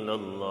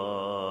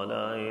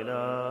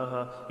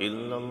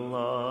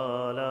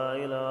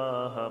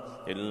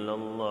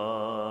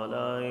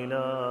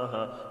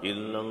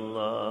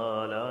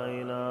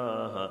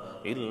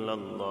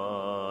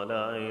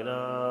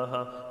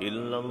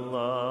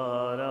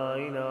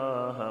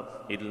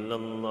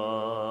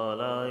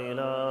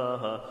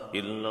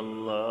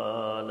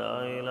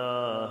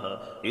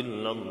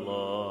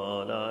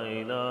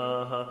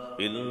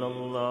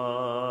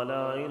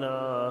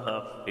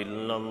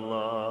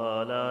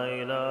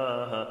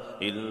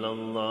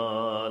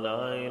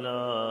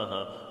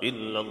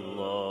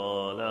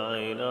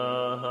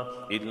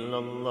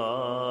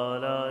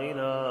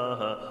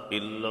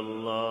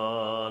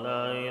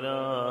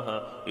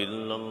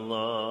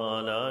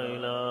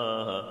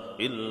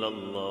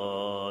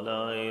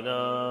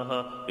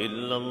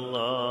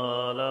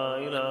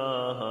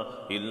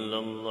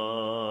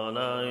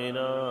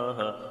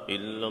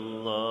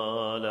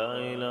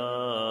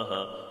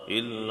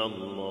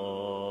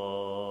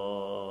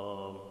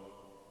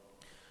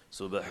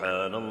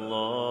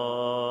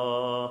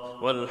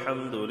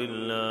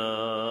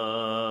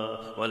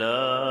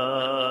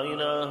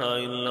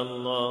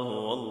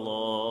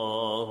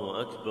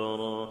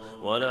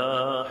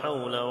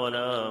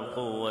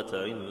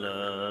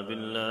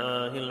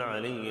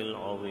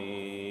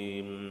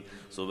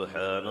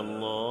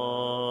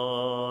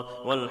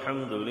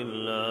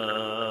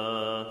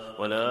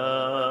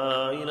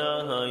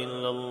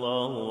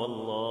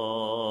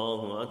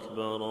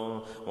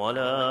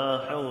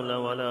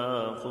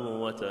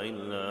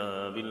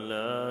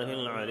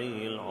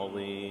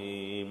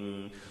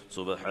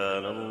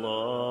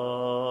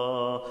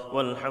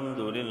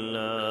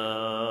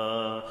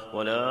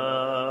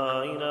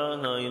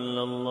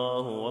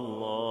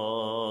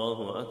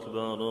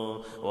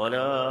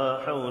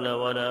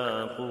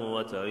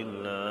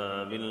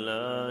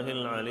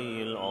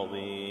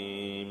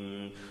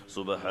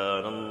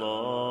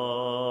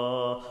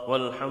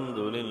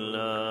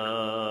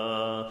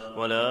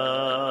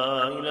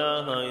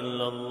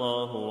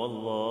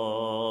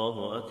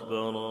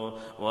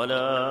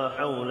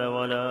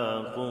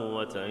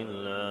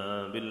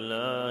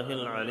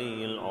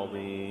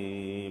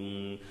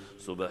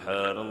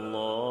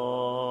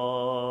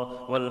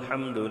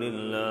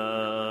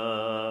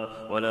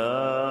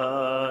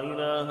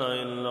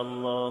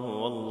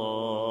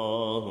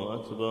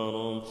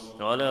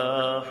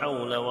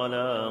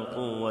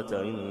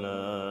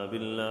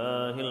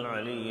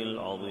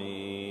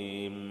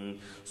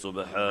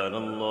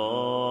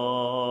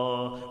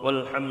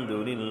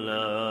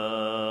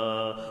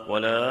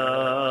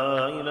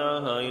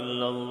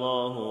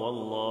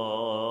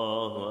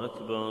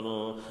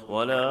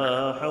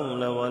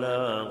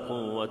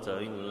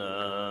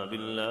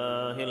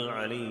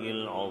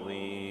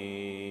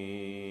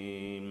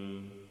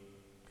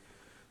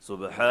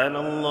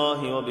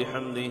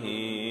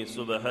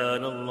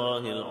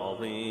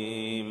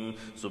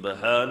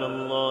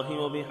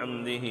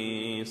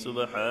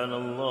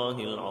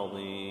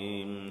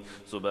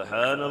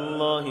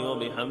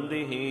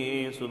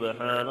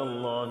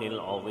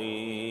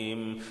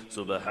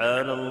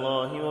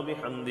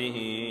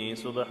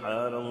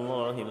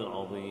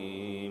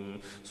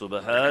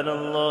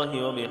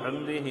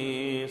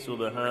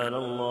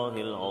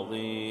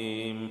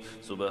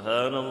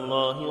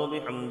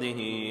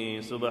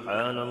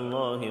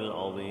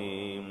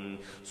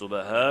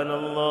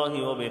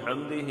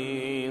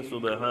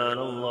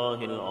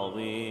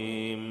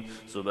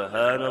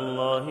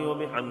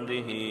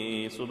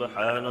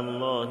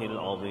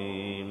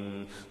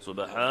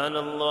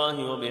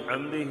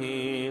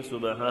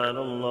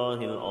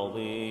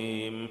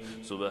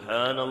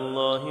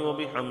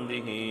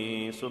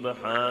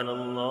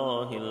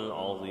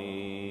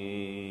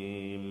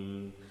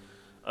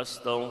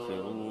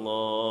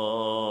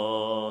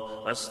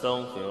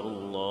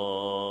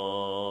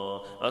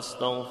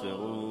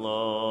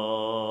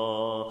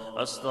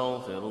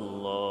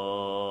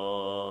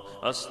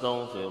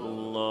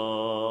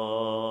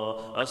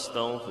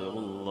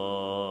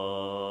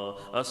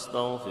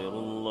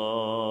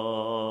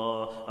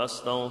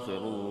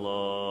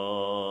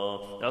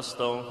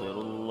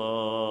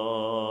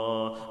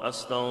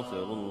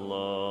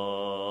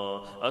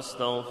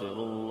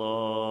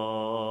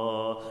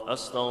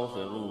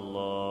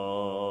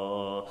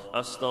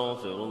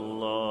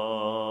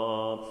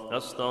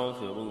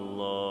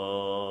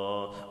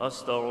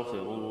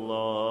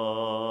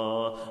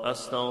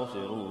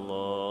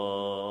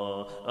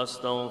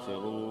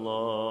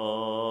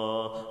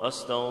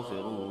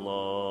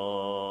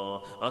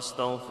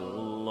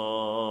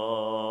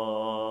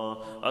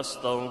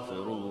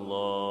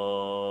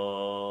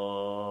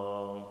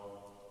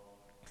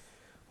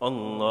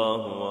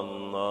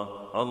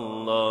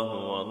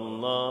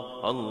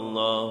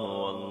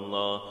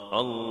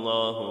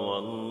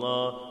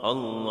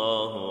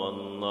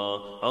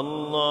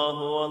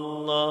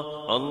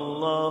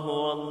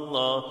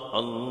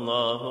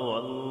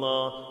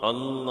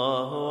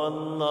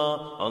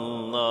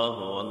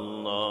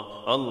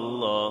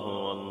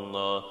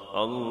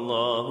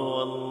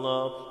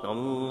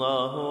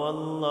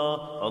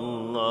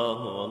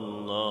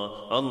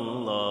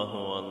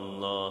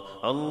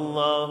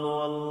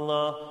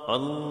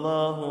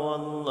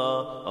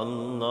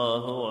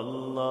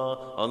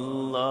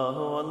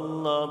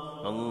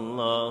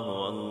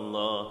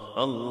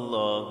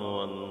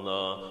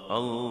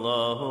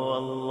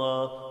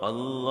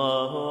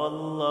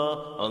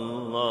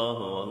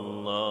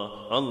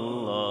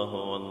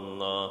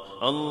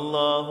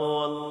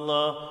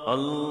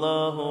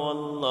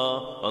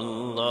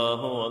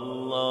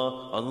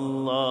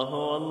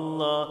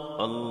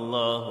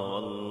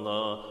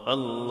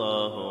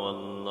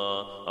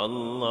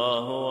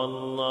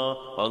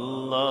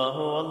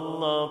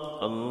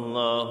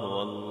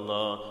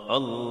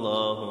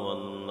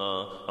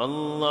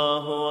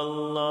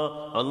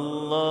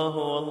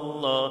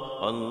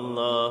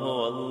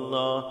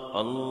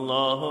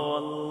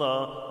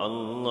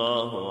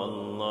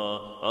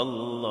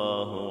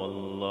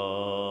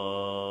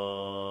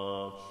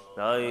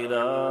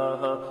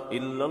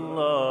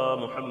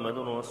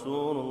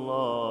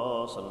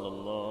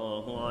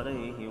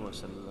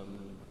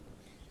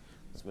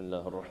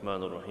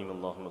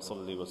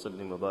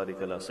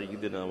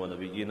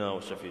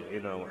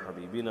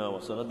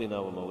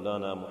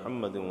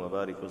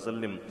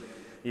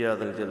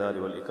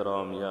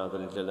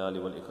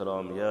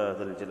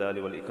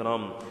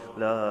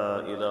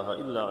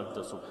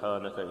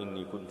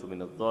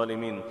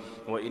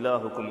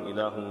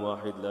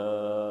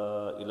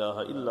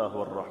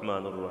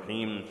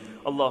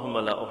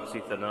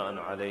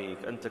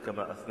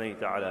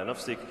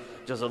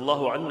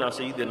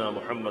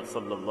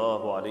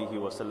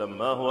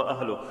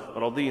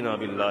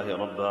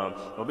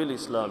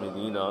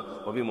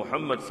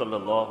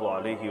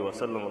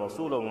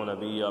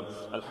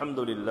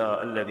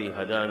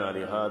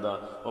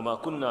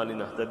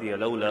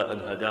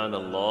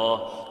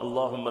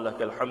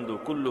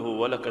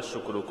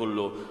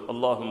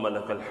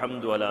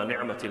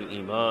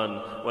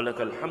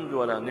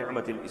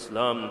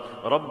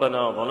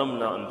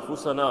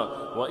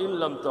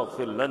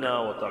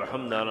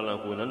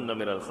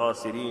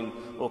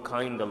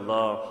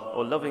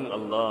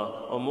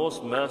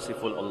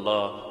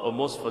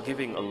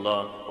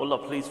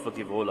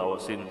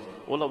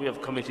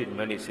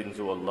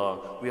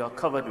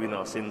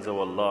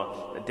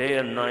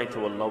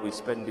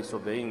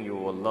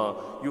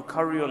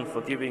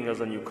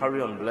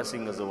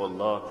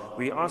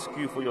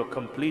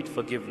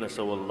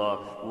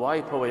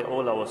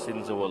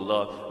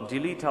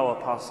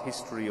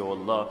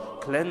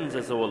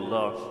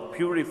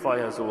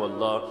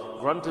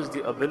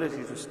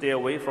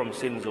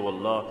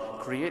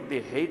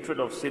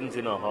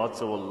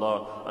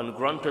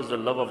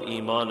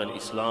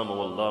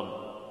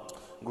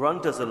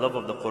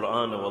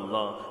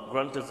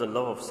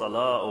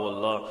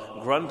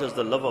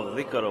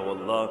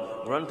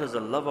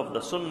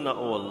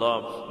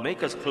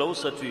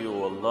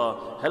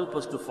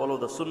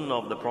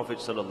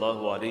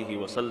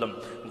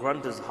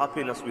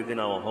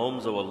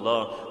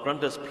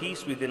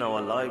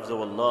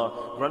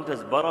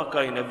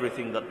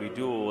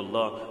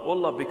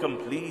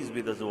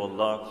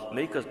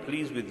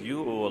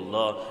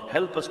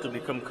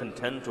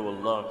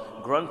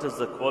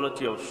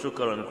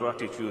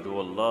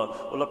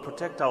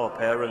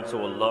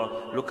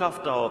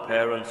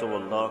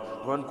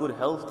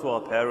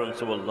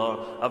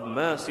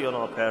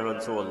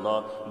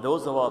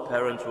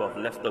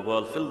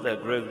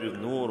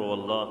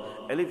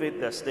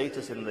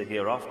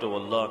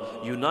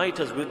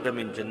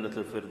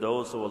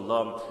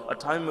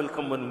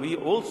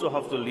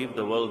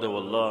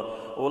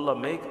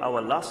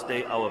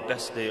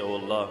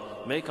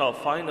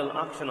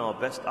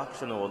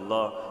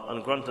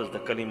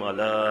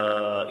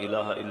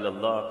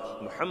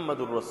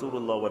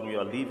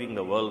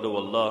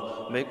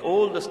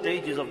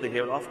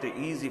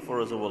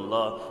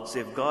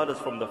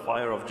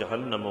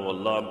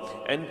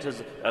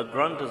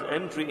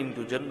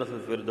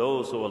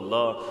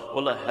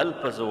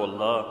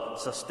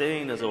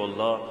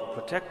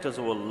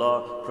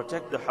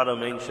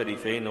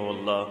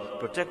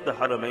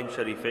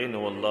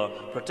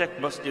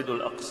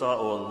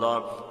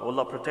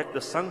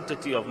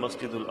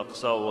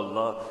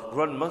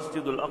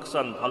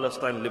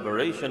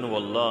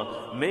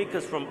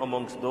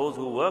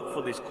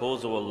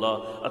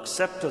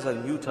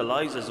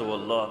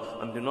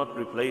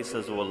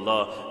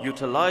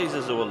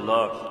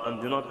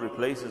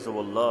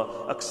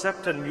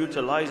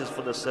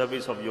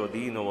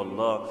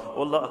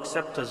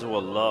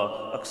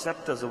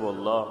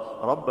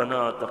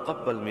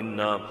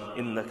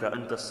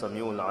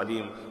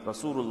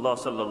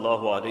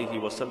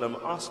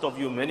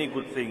many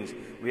good things.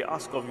 We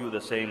ask of you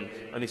the same,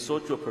 and we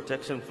sought your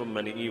protection from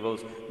many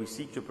evils. We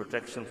seek your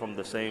protection from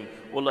the same.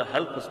 O Allah,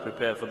 help us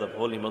prepare for the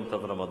holy month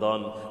of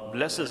Ramadan.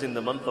 Bless us in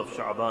the month of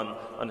Sha'ban,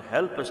 and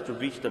help us to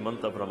reach the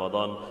month of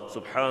Ramadan.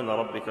 Subhana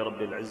rabbika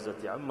rabbil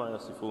izzati amma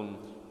yasifun,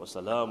 wa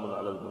salamun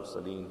ala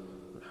al-mursaleen.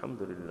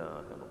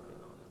 Alhamdulillah rabbil alameen.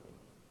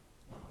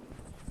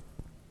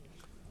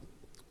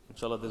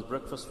 Inshallah, there's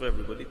breakfast for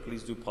everybody.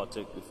 Please do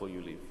partake before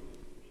you leave,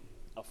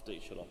 after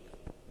Ishraq.